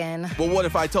bacon. Well, what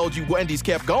if I told you Wendy's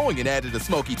kept going and added a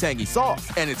smoky, tangy sauce?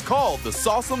 And it's called the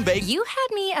Sauce'em Bacon... You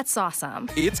had me at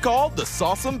Sauce'em. It's called the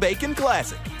Sauce'em Bacon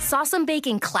Classic. Sauce'em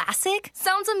Bacon Classic?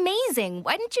 Sounds amazing.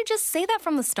 Why didn't you just say that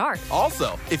from the start?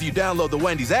 Also, if you download the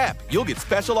Wendy's app, you'll get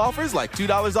special offers like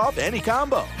 $2 off any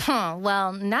combo.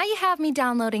 Well, now you have me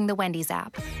downloading the Wendy's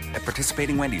app. At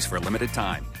participating Wendy's for a limited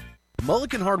time.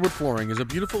 Mullican Hardwood Flooring is a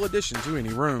beautiful addition to any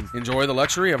room. Enjoy the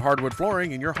luxury of hardwood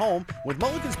flooring in your home with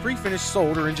Mullican's pre-finished,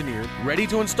 sold, or engineered,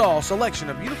 ready-to-install selection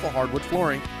of beautiful hardwood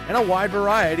flooring and a wide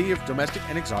variety of domestic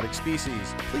and exotic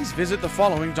species. Please visit the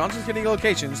following Johnson City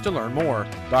locations to learn more: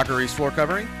 Dr. Reese Floor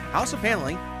Covering, House of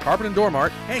Paneling, Carpet and Door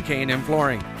Mart, and K&M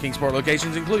Flooring. Kingsport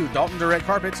locations include Dalton Direct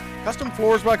Carpets, Custom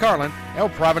Floors by Carlin, El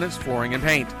Providence Flooring and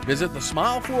Paint. Visit the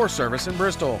Smile Floor Service in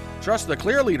Bristol. Trust the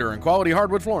clear leader in quality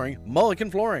hardwood flooring, Mullican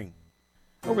Flooring.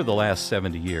 Over the last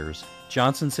 70 years,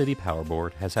 Johnson City Power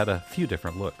Board has had a few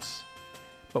different looks,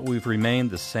 but we've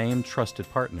remained the same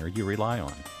trusted partner you rely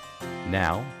on.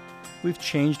 Now, we've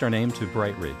changed our name to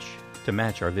Bright Ridge to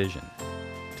match our vision,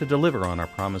 to deliver on our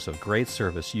promise of great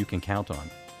service you can count on,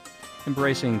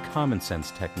 embracing common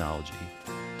sense technology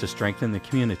to strengthen the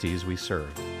communities we serve.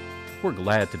 We're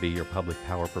glad to be your public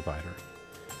power provider.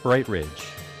 Bright Ridge,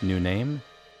 new name,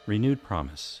 renewed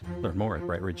promise. Learn more at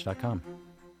brightridge.com.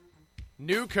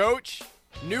 New coach,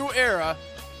 new era,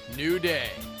 new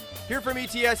day. Hear from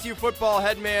ETSU football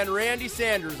head man Randy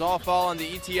Sanders all fall on the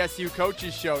ETSU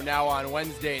Coaches Show now on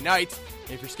Wednesday nights.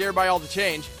 If you're scared by all the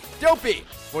change, don't be.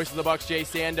 Voice of the Bucs Jay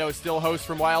Sandos still hosts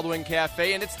from Wild Wing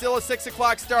Cafe, and it's still a 6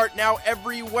 o'clock start now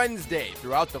every Wednesday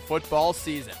throughout the football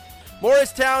season.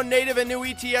 Morristown native and new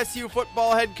ETSU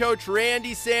football head coach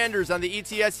Randy Sanders on the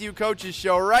ETSU Coaches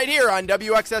Show right here on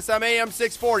WXSM AM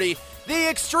 640, the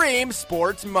Extreme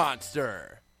Sports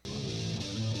Monster.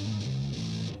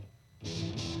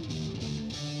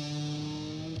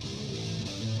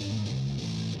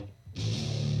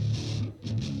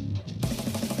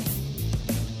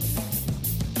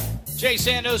 Jay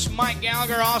Sandos, Mike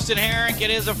Gallagher, Austin Herink. It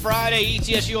is a Friday.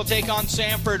 ETSU will take on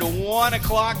Sanford 1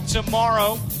 o'clock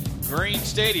tomorrow. Green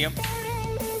Stadium.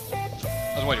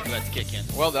 I was waiting for that to kick in.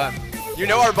 Well done. You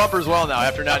know our bumpers well now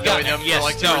after not knowing them for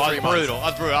like 2 or 3 months. I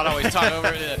was brutal. I'd always talk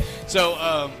over it. So,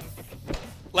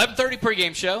 11:30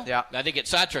 pregame show. Yeah. I didn't get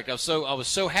sidetracked. I was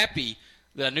so happy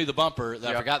that I knew the bumper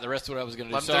that I forgot the rest of what I was going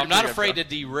to do. So I'm not afraid to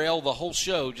derail the whole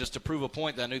show just to prove a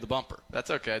point that I knew the bumper.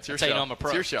 That's okay. It's your show. show. You know I'm a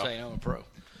pro. It's your show. That's how you know I'm a pro.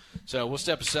 So we'll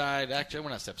step aside. Actually,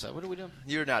 we're not step aside. What are we doing?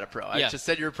 You're not a pro. Yeah. I just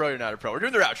said you're a pro. You're not a pro. We're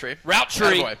doing the route tree. Route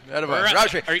tree. Attaboy.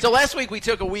 Route tree. So last week we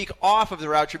took a week off of the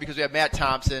route tree because we had Matt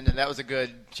Thompson, and that was a good,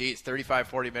 35,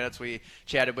 40 minutes. We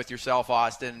chatted with yourself,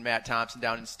 Austin, and Matt Thompson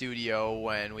down in studio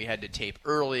when we had to tape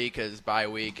early because bye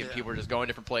week and people were just going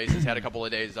different places, had a couple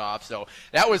of days off. So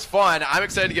that was fun. I'm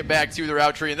excited to get back to the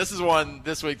route tree, and this is one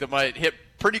this week that might hit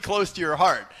pretty close to your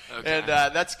heart. Okay. And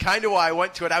that's kind of why I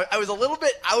went to it. I was a little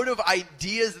bit out of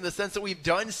ideas in the sense that we've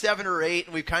done 7 or 8,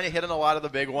 and we've kind of hit on a lot of the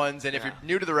big ones. And if you're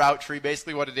new to the route tree,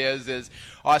 basically what it is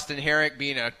Austin Herink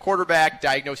being a quarterback,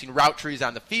 diagnosing route trees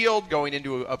on the field, going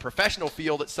into a professional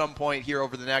field at some point here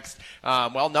over the next,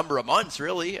 number of months,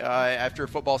 really. After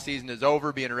football season is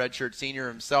over, being a redshirt senior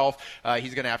himself,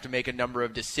 he's going to have to make a number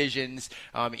of decisions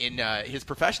in his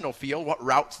professional field, what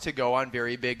routes to go on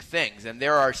very big things. And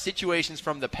there are situations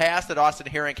from the past that Austin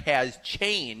Herink has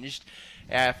changed,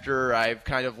 after I've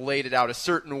kind of laid it out a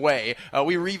certain way.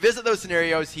 We revisit those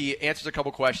scenarios. He answers a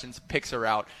couple questions, picks her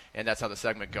out, and that's how the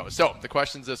segment goes. So the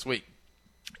questions this week.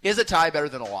 Is a tie better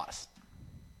than a loss?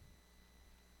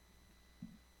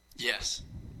 Yes.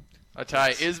 A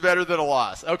tie is better than a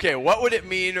loss. Okay, what would it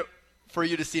mean for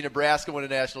you to see Nebraska win a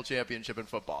national championship in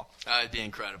football? It'd be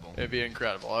incredible. It'd be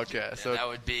incredible. Okay. Yeah, so that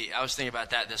would be. I was thinking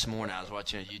about that this morning. I was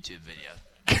watching a YouTube video.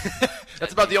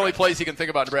 That's about the only place you can think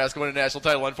about Nebraska winning a national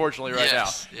title, unfortunately, right now,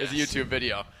 is a YouTube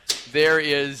video. There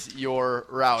is your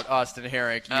route, Austin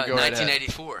Herink. You go right ahead.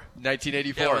 1984.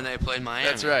 1984. Yeah, when they played Miami.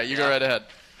 That's right. You go right ahead.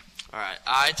 All right.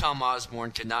 I, Tom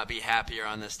Osborne, could not be happier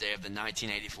on this day of the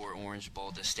 1984 Orange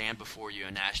Bowl to stand before you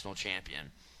a national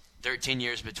champion. 13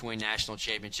 years between national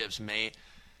championships may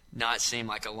not seem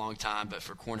like a long time, but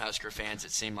for Cornhusker fans,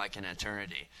 it seemed like an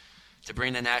eternity. To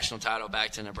bring the national title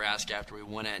back to Nebraska after we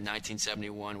won it in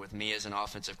 1971 with me as an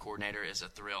offensive coordinator is a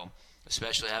thrill,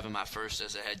 especially having my first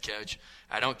as a head coach.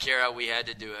 I don't care how we had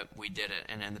to do it, we did it.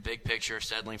 And in the big picture,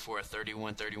 settling for a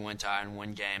 31-31 tie in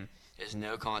one game is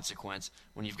no consequence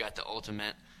when you've got the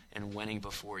ultimate and winning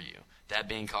before you. That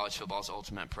being college football's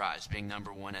ultimate prize, being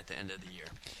number one at the end of the year.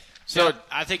 So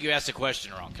I think you asked the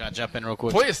question wrong. Can I jump in real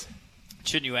quick? Please.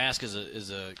 Shouldn't you ask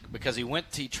because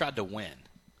he tried to win.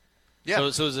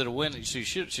 Yeah. So is it a win? So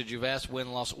should you have asked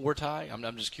win, loss, or tie?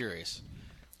 I'm just curious.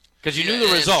 Because you knew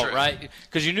the result, right?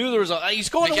 Because you knew the result. He's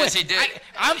going because to win. He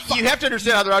did. You have to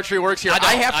understand how the route tree works here.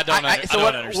 I don't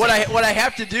understand. What I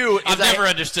have to do is I've never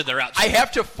understood the route tree. I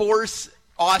have to force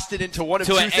Austin into one of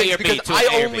two things because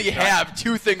I only have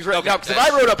two things right now. Because if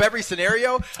I wrote up every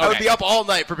scenario, I would be up all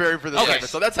night preparing for this segment.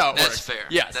 So that's how it works. That's fair.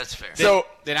 Yes. That's fair.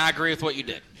 Then I agree with what you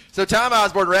did. So Tom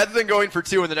Osborne, rather than going for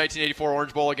two in the 1984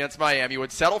 Orange Bowl against Miami,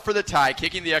 would settle for the tie,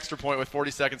 kicking the extra point with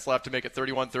 40 seconds left to make it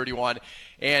 31-31.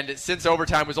 And since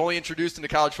overtime was only introduced into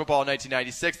college football in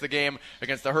 1996, the game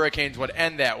against the Hurricanes would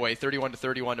end that way,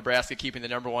 31-31. Nebraska keeping the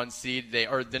number one seed,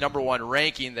 the number one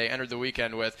ranking they entered the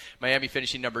weekend with. Miami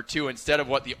finishing number two instead of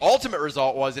what the ultimate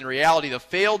result was. In reality, the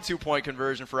failed two-point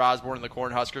conversion for Osborne and the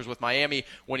Cornhuskers, with Miami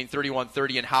winning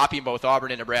 31-30 and hopping both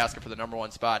Auburn and Nebraska for the number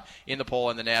one spot in the poll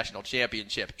and the national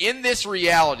championship. In this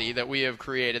reality that we have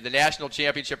created, the national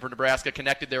championship for Nebraska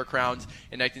connected their crowns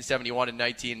in 1971 and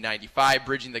 1995,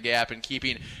 bridging the gap and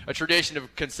keeping a tradition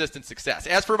of consistent success.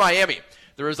 As for Miami,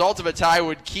 the result of a tie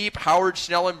would keep Howard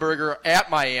Schnellenberger at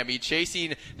Miami,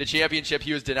 chasing the championship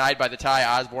he was denied by the tie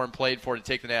Osborne played for to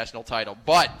take the national title.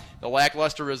 But the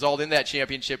lackluster result in that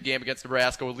championship game against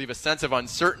Nebraska would leave a sense of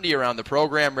uncertainty around the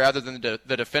program rather than the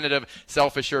definitive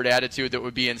self-assured attitude that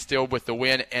would be instilled with the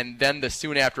win, and then the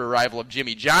soon-after arrival of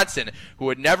Jimmy Johnson, who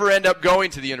would never end up going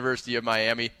to the University of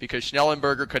Miami because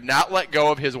Schnellenberger could not let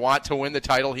go of his want to win the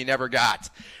title he never got.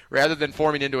 Rather than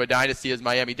forming into a dynasty as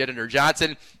Miami did under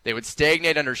Johnson, they would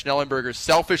stagnate under Schnellenberger's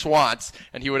selfish wants,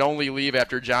 and he would only leave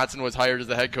after Johnson was hired as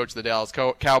the head coach of the Dallas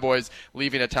Cowboys,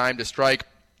 leaving a time to strike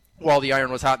while the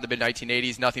iron was hot in the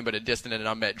mid-1980s, nothing but a distant and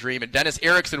unmet dream. And Dennis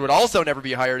Erickson would also never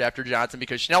be hired after Johnson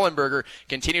because Schnellenberger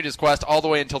continued his quest all the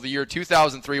way until the year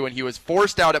 2003 when he was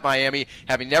forced out at Miami,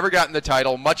 having never gotten the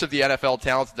title. Much of the NFL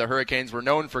talents of the Hurricanes were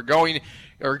known for going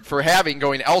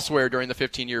elsewhere during the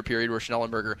 15-year period where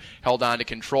Schnellenberger held on to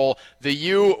control. The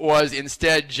U was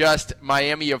instead just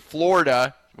Miami of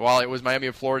Florida. While it was Miami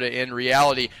of Florida in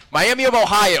reality, Miami of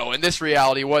Ohio in this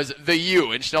reality was the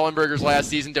U. In Schnellenberger's last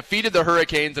season, defeated the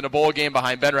Hurricanes in a bowl game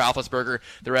behind Ben Roethlisberger,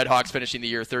 the Red Hawks finishing the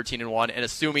year 13-1 and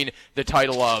assuming the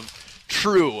title of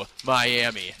True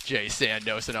Miami. Jay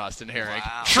Sandos and Austin Herink.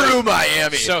 Wow. True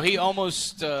Miami. So he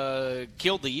almost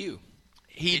killed the U.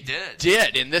 He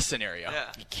did in this scenario. Yeah.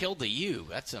 He killed the U.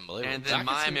 That's unbelievable. And then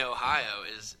Miami, Ohio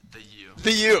is the U.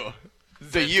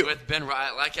 The U. With Ben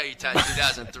Riley, like how you tied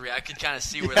 2003, I could kind of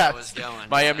see where that was going.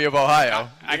 Miami of Ohio.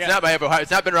 It's not Miami of Ohio. It's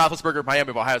not Ben Roethlisberger,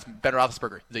 Miami of Ohio. It's Ben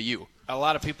Roethlisberger, the U. A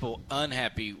lot of people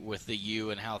unhappy with the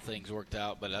U and how things worked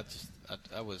out, but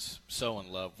I was so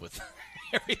in love with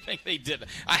everything they did.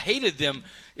 I hated them.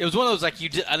 It was one of those I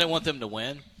didn't want them to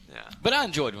win. Yeah. But I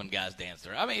enjoyed when guys danced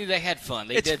there. I mean, they had fun.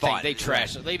 They did fun. things. They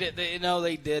trashed it.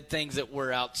 They did things that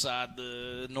were outside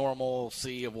the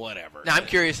normalcy of whatever. Now, I'm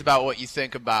curious about what you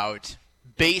think about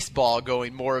baseball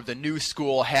going more of the new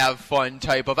school, have fun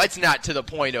type of. It's not to the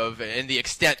point of and the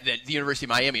extent that the University of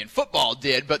Miami in football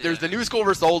did, but there's the new school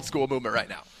versus the old school movement right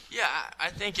now. Yeah, I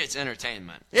think it's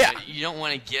entertainment. Yeah. You don't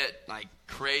want to get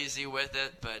crazy with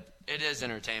it, but it is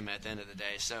entertainment at the end of the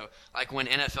day. So, when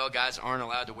NFL guys aren't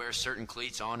allowed to wear certain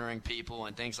cleats honoring people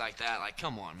and things like that,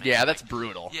 come on, man. Yeah, that's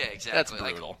brutal. Yeah, exactly. That's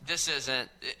brutal. This isn't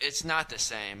 – it's not the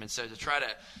same. And so to try to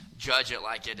judge it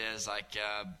like it is,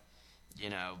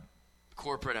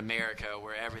 corporate America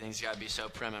where everything's got to be so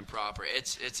prim and proper.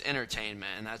 It's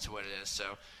entertainment, and that's what it is. So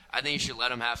I think you should let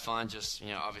them have fun. Just,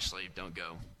 obviously don't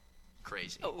go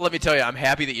crazy. Let me tell you, I'm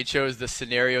happy that you chose the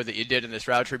scenario that you did in this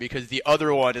route tree because the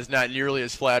other one is not nearly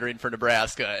as flattering for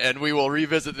Nebraska, and we will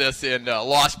revisit this in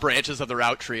Lost Branches of the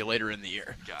Route Tree later in the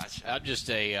year. Gotcha. I'm just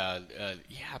a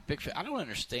big fan. I don't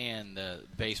understand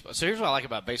baseball. So here's what I like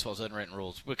about baseball's unwritten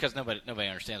rules because nobody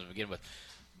understands them to begin with.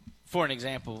 For an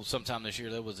example, sometime this year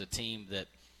there was a team that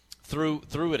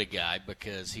threw at a guy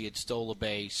because he had stole a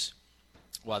base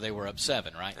while they were up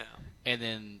 7, right? Yeah. And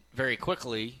then very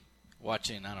quickly,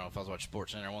 watching, I don't know if I was watching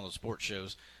SportsCenter or one of those sports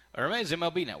shows, or maybe it's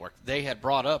MLB Network, they had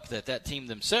brought up that team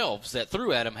themselves that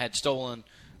threw at him had stolen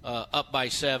up by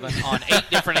 7 on 8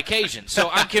 different occasions. So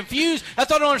I'm confused. That's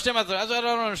what I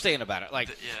don't understand about it.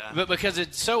 But because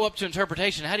it's so up to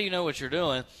interpretation, how do you know what you're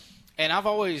doing? And I've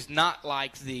always not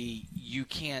liked you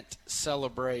can't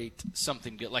celebrate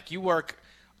something good. Like you work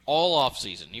all off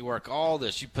season, you work all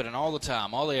this, you put in all the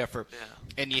time, all the effort,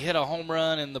 and you hit a home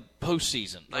run in the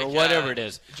postseason or whatever it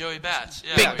is. Joey Bats,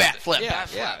 big bat flip,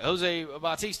 Jose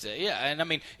Bautista, And I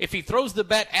mean, if he throws the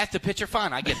bat at the pitcher,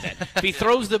 fine, I get that. If he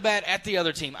throws the bat at the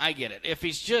other team, I get it. If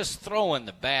he's just throwing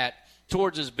the bat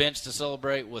towards his bench to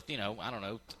celebrate with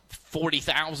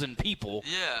 40,000 people,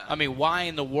 I mean, why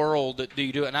in the world do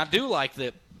you do it? And I do like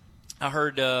that. I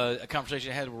heard a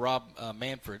conversation I had with Rob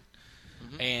Manfred.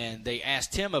 And they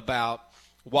asked him about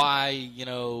why, they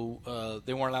weren't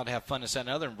allowed to have fun and that and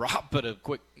other. And Rob put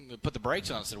the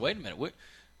brakes on and said, wait a minute.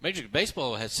 Major League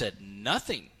Baseball has said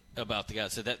nothing about the guy.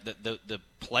 Said that the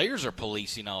players are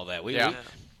policing all that. We're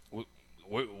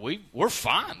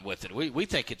fine with it. We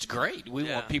think it's great. We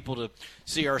want people to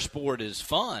see our sport as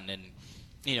fun. And,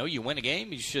 you win a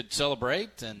game, you should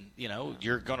celebrate. And,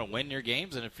 you're going to win your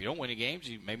games. And if you don't win your games,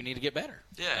 you maybe need to get better.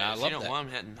 Yeah, if you don't want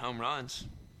them hitting home runs,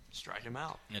 strike him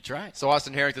out. That's right. So,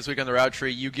 Austin Herrick, this week on the Route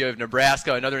Tree, you give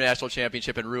Nebraska another national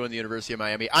championship and ruin the University of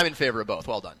Miami. I'm in favor of both.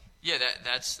 Well done. Yeah,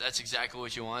 that's exactly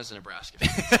what you want as a Nebraska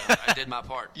fan. So I did my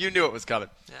part. You knew it was coming.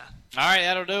 Yeah. All right,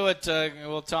 that'll do it.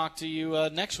 We'll talk to you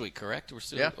next week, correct? We're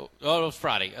still, it's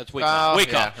Friday. That's week off.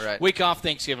 Week off. Right. Week off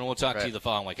Thanksgiving. We'll talk to you the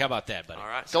following week. How about that, buddy? All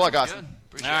right. Good luck, Austin.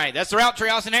 All right, that's the Route Tree.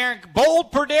 Austin Herrick.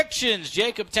 Bold predictions.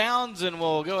 Jacob Towns, and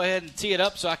we'll go ahead and tee it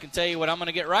up so I can tell you what I'm going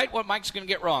to get right, what Mike's going to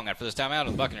get wrong after this time out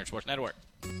on the Buccaneer Sports Network.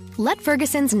 Let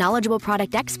Ferguson's knowledgeable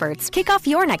product experts kick off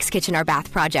your next kitchen or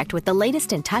bath project with the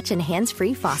latest in touch and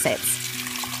hands-free faucets,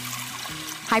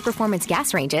 high-performance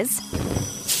gas ranges,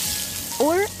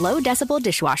 or low-decibel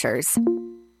dishwashers.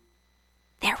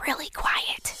 They're really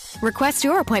quiet. Request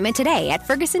your appointment today at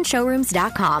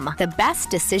FergusonShowrooms.com. The best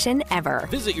decision ever.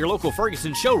 Visit your local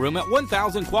Ferguson showroom at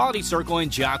 1000 Quality Circle in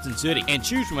Johnson City and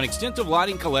choose from an extensive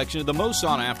lighting collection of the most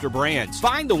sought-after brands.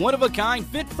 Find the one-of-a-kind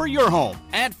fit for your home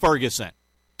at Ferguson.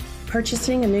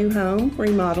 Purchasing a new home,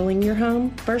 remodeling your home,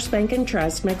 First Bank &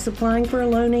 Trust makes applying for a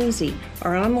loan easy.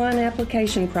 Our online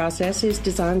application process is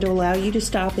designed to allow you to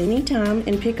stop anytime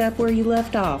and pick up where you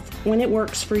left off when it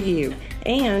works for you.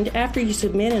 And after you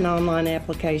submit an online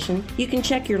application, you can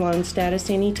check your loan status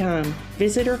anytime.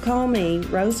 Visit or call me,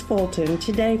 Rose Fulton,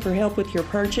 today for help with your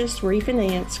purchase,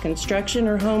 refinance, construction,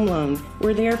 or home loan.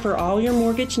 We're there for all your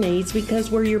mortgage needs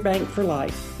because we're your bank for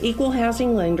life. Equal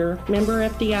housing lender, member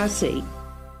FDIC.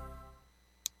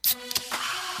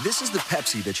 This is the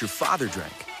Pepsi that your father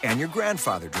drank and your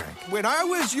grandfather drank. When I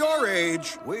was your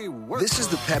age, we were. This is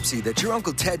the Pepsi that your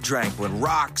Uncle Ted drank when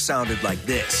rock sounded like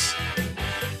this.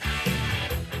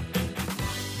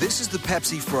 This is the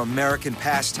Pepsi for American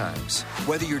pastimes.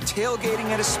 Whether you're tailgating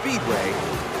at a speedway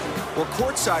or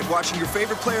courtside watching your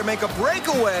favorite player make a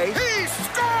breakaway, he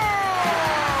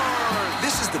scores!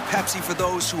 This is the Pepsi for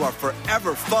those who are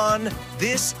forever fun.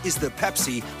 This is the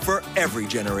Pepsi for every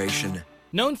generation.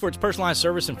 Known for its personalized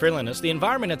service and friendliness, the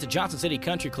environment at the Johnson City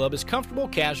Country Club is comfortable,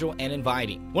 casual, and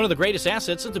inviting. One of the greatest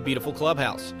assets is the beautiful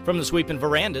clubhouse. From the sweeping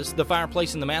verandas, the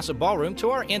fireplace in the massive ballroom,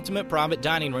 to our intimate private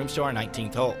dining rooms to our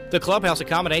 19th hole. The clubhouse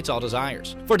accommodates all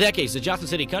desires. For decades, the Johnson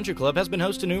City Country Club has been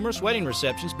host to numerous wedding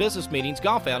receptions, business meetings,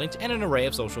 golf outings, and an array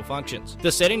of social functions.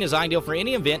 The setting is ideal for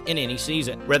any event in any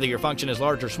season. Whether your function is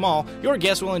large or small, your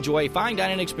guests will enjoy a fine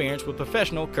dining experience with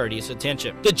professional, courteous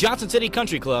attention. The Johnson City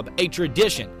Country Club, a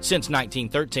tradition since 1913.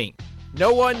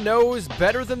 No one knows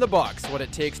better than the Bucks what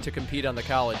it takes to compete on the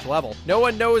college level. No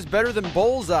one knows better than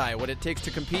Bullseye what it takes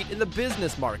to compete in the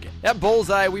business market. At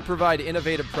Bullseye, we provide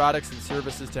innovative products and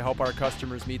services to help our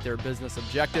customers meet their business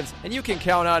objectives, and you can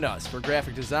count on us for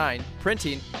graphic design,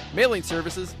 printing, mailing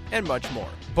services, and much more.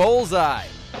 Bullseye,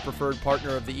 a preferred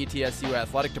partner of the ETSU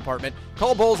Athletic Department.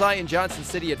 Call Bullseye in Johnson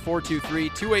City at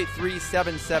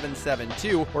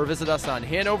 423-283-7772 or visit us on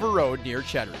Hanover Road near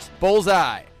Cheddar's.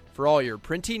 Bullseye, for all your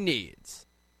printing needs.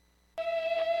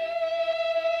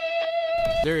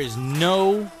 There is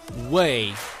no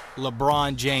way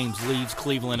LeBron James leaves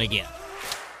Cleveland again.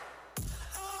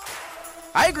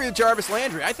 I agree with Jarvis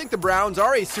Landry. I think the Browns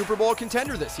are a Super Bowl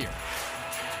contender this year.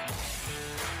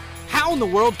 How in the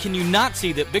world can you not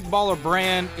see that Big Baller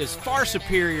Brand is far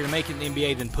superior to making the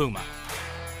NBA than Puma?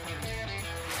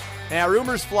 Now,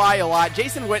 rumors fly a lot.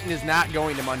 Jason Witten is not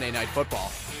going to Monday Night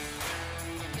Football.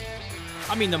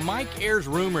 I mean, the Mike Ayers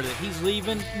rumor that he's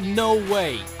leaving, no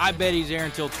way. I bet he's there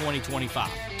until 2025.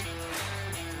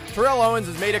 Terrell Owens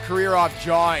has made a career off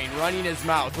jawing, running his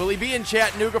mouth. Will he be in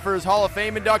Chattanooga for his Hall of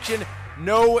Fame induction?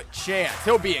 No chance.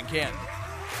 He'll be in Canton.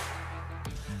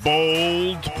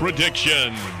 Bold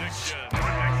predictions.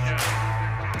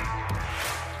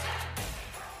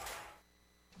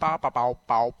 Bow, bow, bow,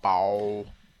 bow, bow.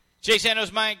 Jay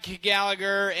Santos, Mike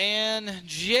Gallagher, and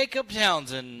Jacob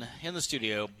Townsend in the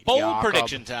studio. Bold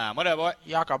prediction time. What up, boy?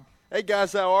 Jacob. Hey,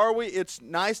 guys, how are we? It's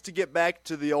nice to get back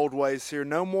to the old ways here.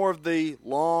 No more of the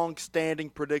long-standing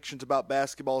predictions about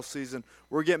basketball season.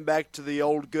 We're getting back to the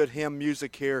old good hymn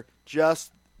music here.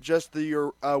 Just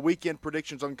the weekend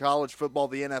predictions on college football,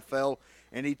 the NFL,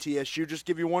 and ETSU. Just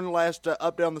give you one last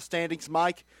update on the standings.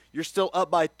 Mike, you're still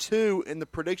up by 2 in the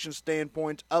prediction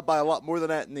standpoint, up by a lot more than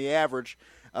that in the average.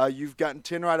 You've gotten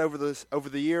 10 right over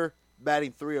the year,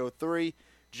 batting .303.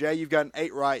 Jay, you've gotten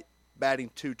 8 right, batting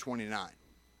 .229.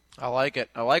 I like it.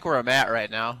 I like where I'm at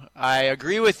right now. I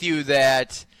agree with you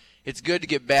that it's good to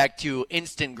get back to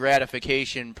instant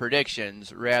gratification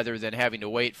predictions rather than having to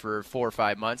wait for 4 or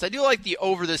 5 months. I do like the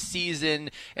over the season,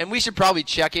 and we should probably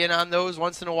check in on those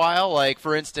once in a while. Like,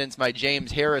 for instance, my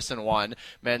James Harrison one,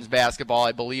 men's basketball,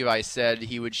 I believe I said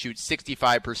he would shoot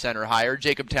 65% or higher.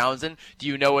 Jacob Townsend, do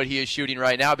you know what he is shooting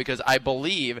right now? Because I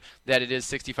believe that it is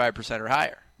 65% or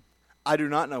higher. I do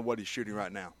not know what he's shooting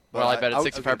right now. Well, I bet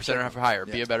it's 65% or higher.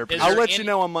 Yeah. Be a better prediction. I'll let you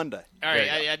know on Monday. All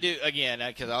right, I do, again,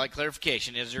 because I like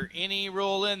clarification. Is there any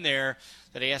rule in there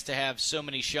that he has to have so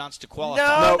many shots to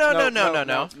qualify?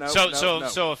 No.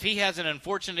 So if he has an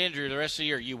unfortunate injury the rest of the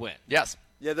year, you win. Yes.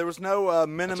 Yeah, there was no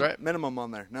minimum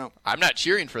on there. No. I'm not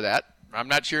cheering for that.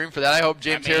 I hope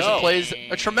James Harrison plays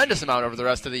a tremendous amount over the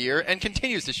rest of the year and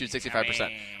continues to shoot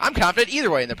 65%. I'm confident either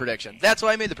way in the prediction. That's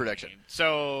why I made the prediction.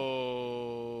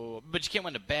 But you can't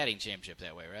win the batting championship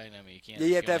that way, right? I mean, you can't. Yeah,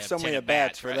 you have to have so many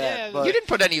at-bats for that. Yeah, you didn't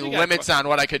put any limits on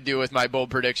what I could do with my bold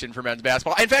prediction for men's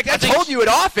basketball. In fact, I told you it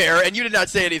off air, and you did not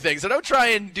say anything. So don't try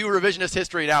and do revisionist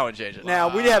history now and change it.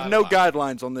 Now, we have no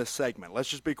guidelines on this segment. Let's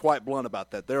just be quite blunt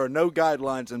about that. There are no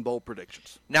guidelines in bold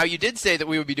predictions. Now, you did say that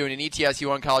we would be doing an ETSU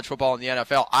on college football in the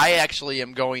NFL. I actually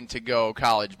am going to go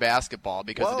college basketball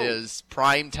because it is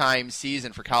prime time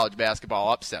season for college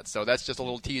basketball upsets. So that's just a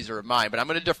little teaser of mine. But I'm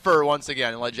going to defer once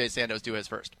again and let Jay Santos do his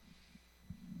first.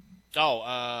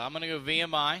 I'm going to go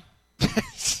VMI.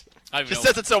 Just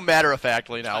says it so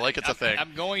matter-of-factly now, like it's a thing.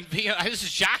 I'm going VMI. This is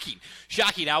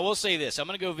shocking. I will say this. I'm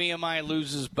going to go VMI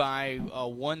loses by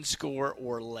 1 score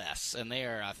or less. And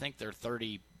I think they're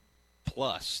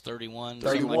 30-plus, 31.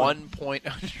 31-point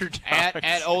underdogs.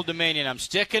 At Old Dominion. I'm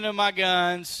sticking to my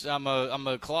guns. I'm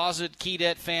a closet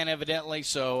Keydette fan, evidently,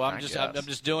 so I'm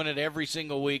just doing it every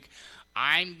single week.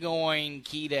 I'm going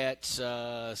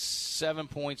Keydette's 7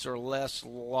 points or less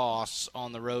loss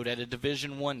on the road at a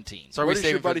Division I team. So what does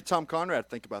your buddy Tom Conrad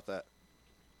think about that?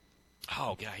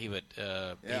 Oh, God, he would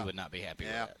not be happy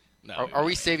with that. No, are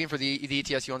we saving for the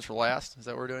ETSU ones for last? Is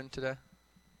that what we're doing today?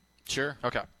 Sure.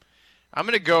 Okay. I'm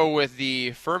going to go with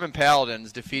the Furman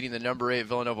Paladins defeating the number 8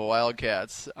 Villanova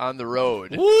Wildcats on the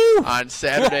road on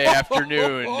Saturday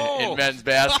afternoon in men's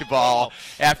basketball.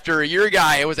 After a year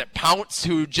guy, was it Pounce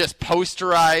who just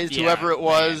posterized whoever it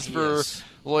was for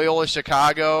Loyola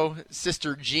Chicago?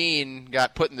 Sister Jean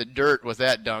got put in the dirt with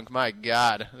that dunk. My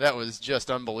God, that was just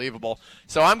unbelievable.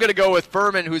 So I'm going to go with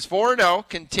Furman, who's 4-0,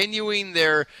 continuing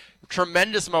their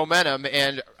tremendous momentum,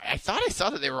 and I thought I saw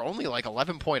that they were only like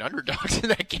 11-point underdogs in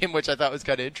that game, which I thought was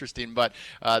kind of interesting. But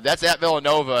that's at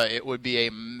Villanova. It would be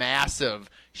a massive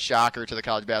shocker to the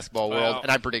college basketball world,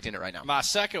 and I'm predicting it right now. My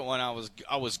second one, I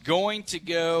was going to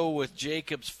go with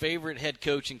Jacob's favorite head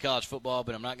coach in college football,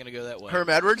 but I'm not going to go that way. Herm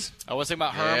Edwards? I was thinking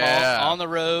about Herm on the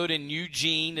road in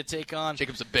Eugene to take on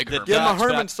Jacob's a big Herm. Give him a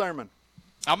Herman sermon.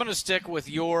 I'm going to stick with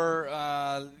your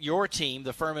team,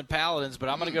 the Furman Paladins, but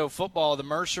I'm going to go football. The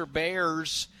Mercer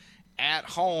Bears at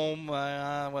home. What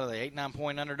are they, 8-9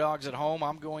 point underdogs at home?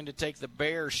 I'm going to take the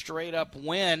Bears straight up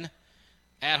win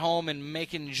at home in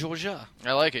Macon, Georgia.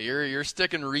 I like it. You're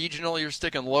sticking regional. You're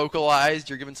sticking localized.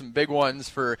 You're giving some big ones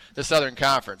for the Southern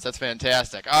Conference. That's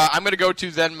fantastic. I'm going to go to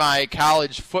then my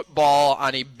college football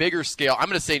on a bigger scale. I'm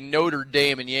going to say Notre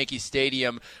Dame in Yankee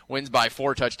Stadium wins by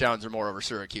 4 touchdowns or more over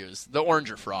Syracuse. The Orange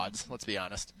are frauds, let's be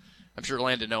honest. I'm sure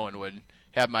Landon Owen would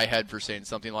have my head for saying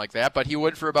something like that, but he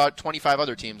would for about 25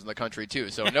 other teams in the country too.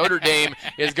 So Notre Dame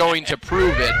is going to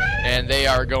prove it, and they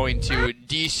are going to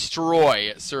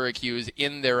destroy Syracuse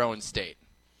in their own state.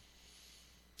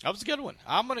 That was a good one.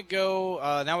 I'm going to go,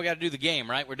 now we got to do the game,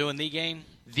 right? We're doing the game?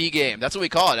 The game. That's what we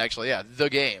call it, actually, yeah, the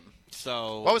game.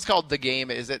 So what was called the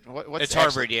game? Is it what's it's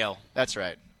Harvard Yale. That's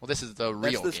right. Well, this is the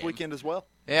real That's this game. weekend as well.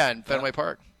 Yeah, in Fenway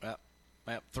Park.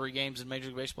 Yeah, 3 games in Major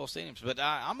League Baseball stadiums. But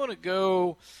I'm going to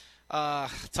go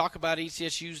talk about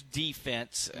ETSU's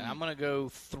defense. And I'm going to go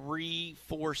 3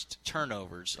 forced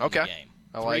turnovers in the game.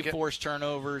 I like 3 forced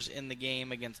turnovers in the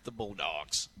game against the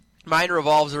Bulldogs. Mine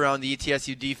revolves around the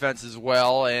ETSU defense as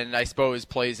well, and I suppose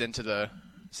plays into the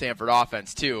Sanford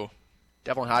offense too.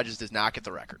 Devlin Hodges does not get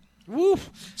the record. Woof.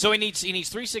 So he needs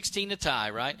 316 to tie,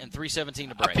 right, and 317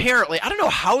 to break. Apparently, I don't know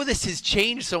how this has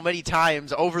changed so many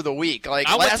times over the week. Like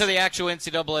I went to the actual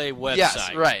NCAA website.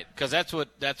 Yes, right. Because that's what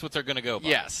they're going to go by.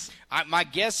 Yes. My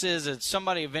guess is that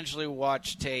somebody eventually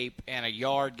watched tape and a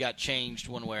yard got changed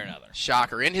one way or another.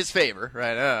 Shocker, in his favor,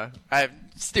 right?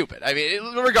 Stupid. I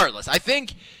mean, regardless, I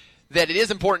think that it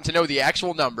is important to know the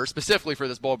actual number, specifically for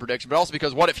this bowl prediction, but also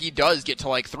because what if he does get to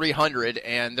like 300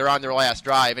 and they're on their last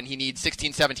drive and he needs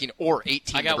 16, 17, or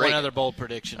 18 I got to break one other it. bold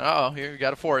prediction. Oh, here you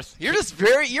got a fourth. You're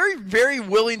very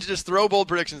willing to just throw bold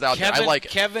predictions out there. I like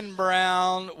it. Kevin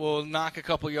Brown will knock a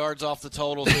couple yards off the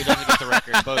total so he doesn't get the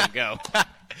record. Boom, go.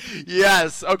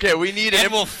 Yes. Okay, we need and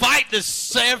we'll fight the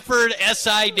Sanford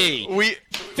SID.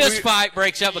 Fist fight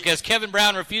breaks up because Kevin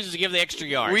Brown refuses to give the extra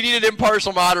yard. We need an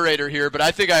impartial moderator here, but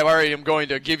I think I already am going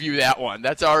to give you that one.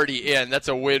 That's already in. That's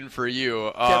a win for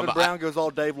you. Kevin Brown goes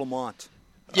all Dave Lamont.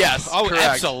 Yes. Oh, correct.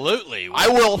 absolutely. I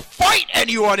will fight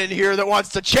anyone in here that wants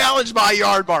to challenge my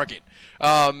yard market.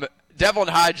 Devlin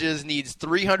Hodges needs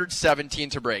 317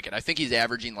 to break it. I think he's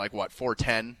averaging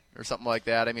 410 or something like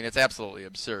that. I mean, it's absolutely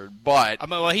absurd. But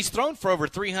he's thrown for over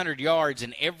 300 yards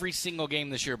in every single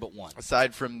game this year but one.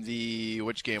 Aside from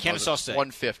which game Kennesaw was it? State.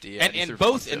 150. Yeah,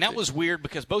 and that was weird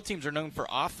because both teams are known for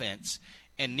offense,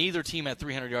 and neither team had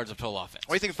 300 yards of total offense.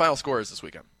 What do you think the final score is this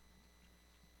weekend?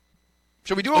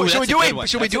 Should we do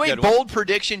a bold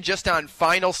prediction just on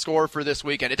final score for this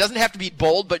weekend? It doesn't have to be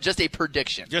bold, but just a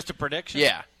prediction. Just a prediction?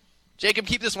 Yeah. Jacob,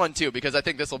 keep this one too because I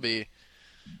think this will be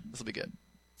good.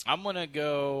 I'm going to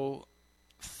go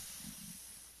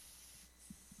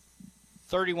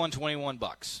 31-21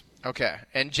 Bucks. Okay.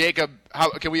 And Jacob, how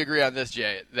can we agree on this,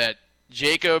 Jay, that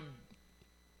Jacob,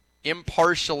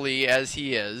 impartially as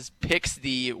he is, picks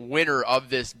the winner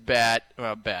of this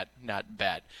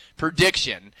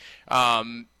prediction,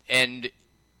 and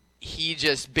he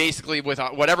just basically, with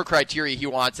whatever criteria he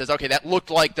wants, says, okay, that looked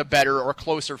like the better or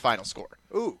closer final score.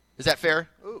 Ooh. Is that fair?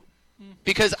 Ooh.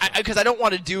 Because I don't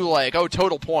want to do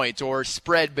total points or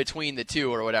spread between the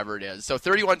two or whatever it is. So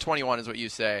 31-21 is what you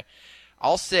say.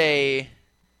 I'll say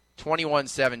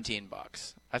 21-17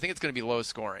 Bucks. I think it's going to be low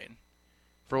scoring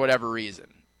for whatever reason.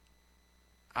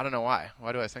 I don't know why.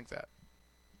 Why do I think that?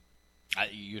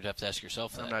 You'd have to ask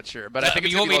yourself that. I'm not sure, but I think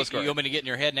it's going to be low scoring. You want me to get in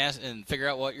your head and figure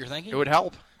out what you're thinking? It would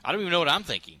help. I don't even know what I'm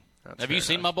thinking. That's have you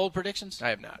seen my bold predictions? I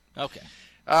have not. Okay.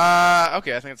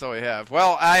 Okay, I think that's all we have.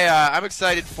 Well, I'm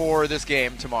excited for this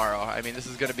game tomorrow. I mean, this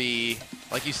is going to be,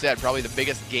 like you said, probably the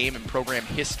biggest game in program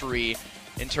history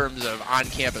in terms of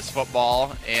on-campus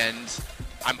football, and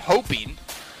I'm hoping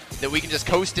that we can just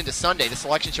coast into Sunday, the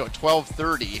selection show at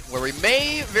 12:30, where we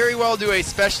may very well do a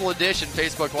special edition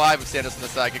Facebook Live of Santos and the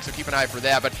Sidekicks, so keep an eye for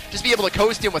that. But just be able to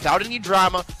coast in without any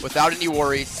drama, without any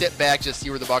worry, sit back, just see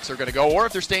where the Bucks are going to go, or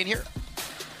if they're staying here.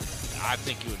 I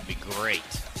think it would be great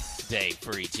day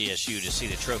for ETSU to see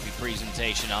the trophy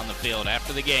presentation on the field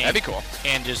after the game. That'd be cool.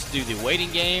 And just do the waiting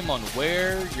game on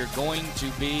where you're going to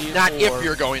be. Not if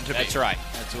you're going to be. That's right.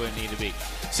 That's where it need to be.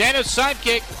 Santos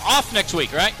Sidekick off next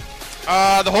week, right?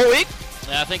 The whole week?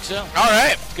 I think so. All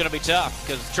right. It's going to be tough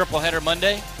because triple header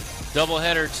Monday, double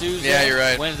header Tuesday. Yeah, you're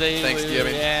right. Wednesday,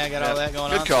 Thanksgiving. Yeah, I got all that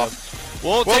going on. Good call.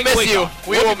 So we'll miss you. Off.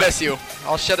 We will miss you.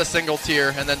 I'll shed a single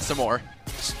tear and then some more.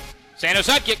 Santos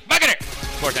Sidekick, Buccaneer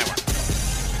Sports Network.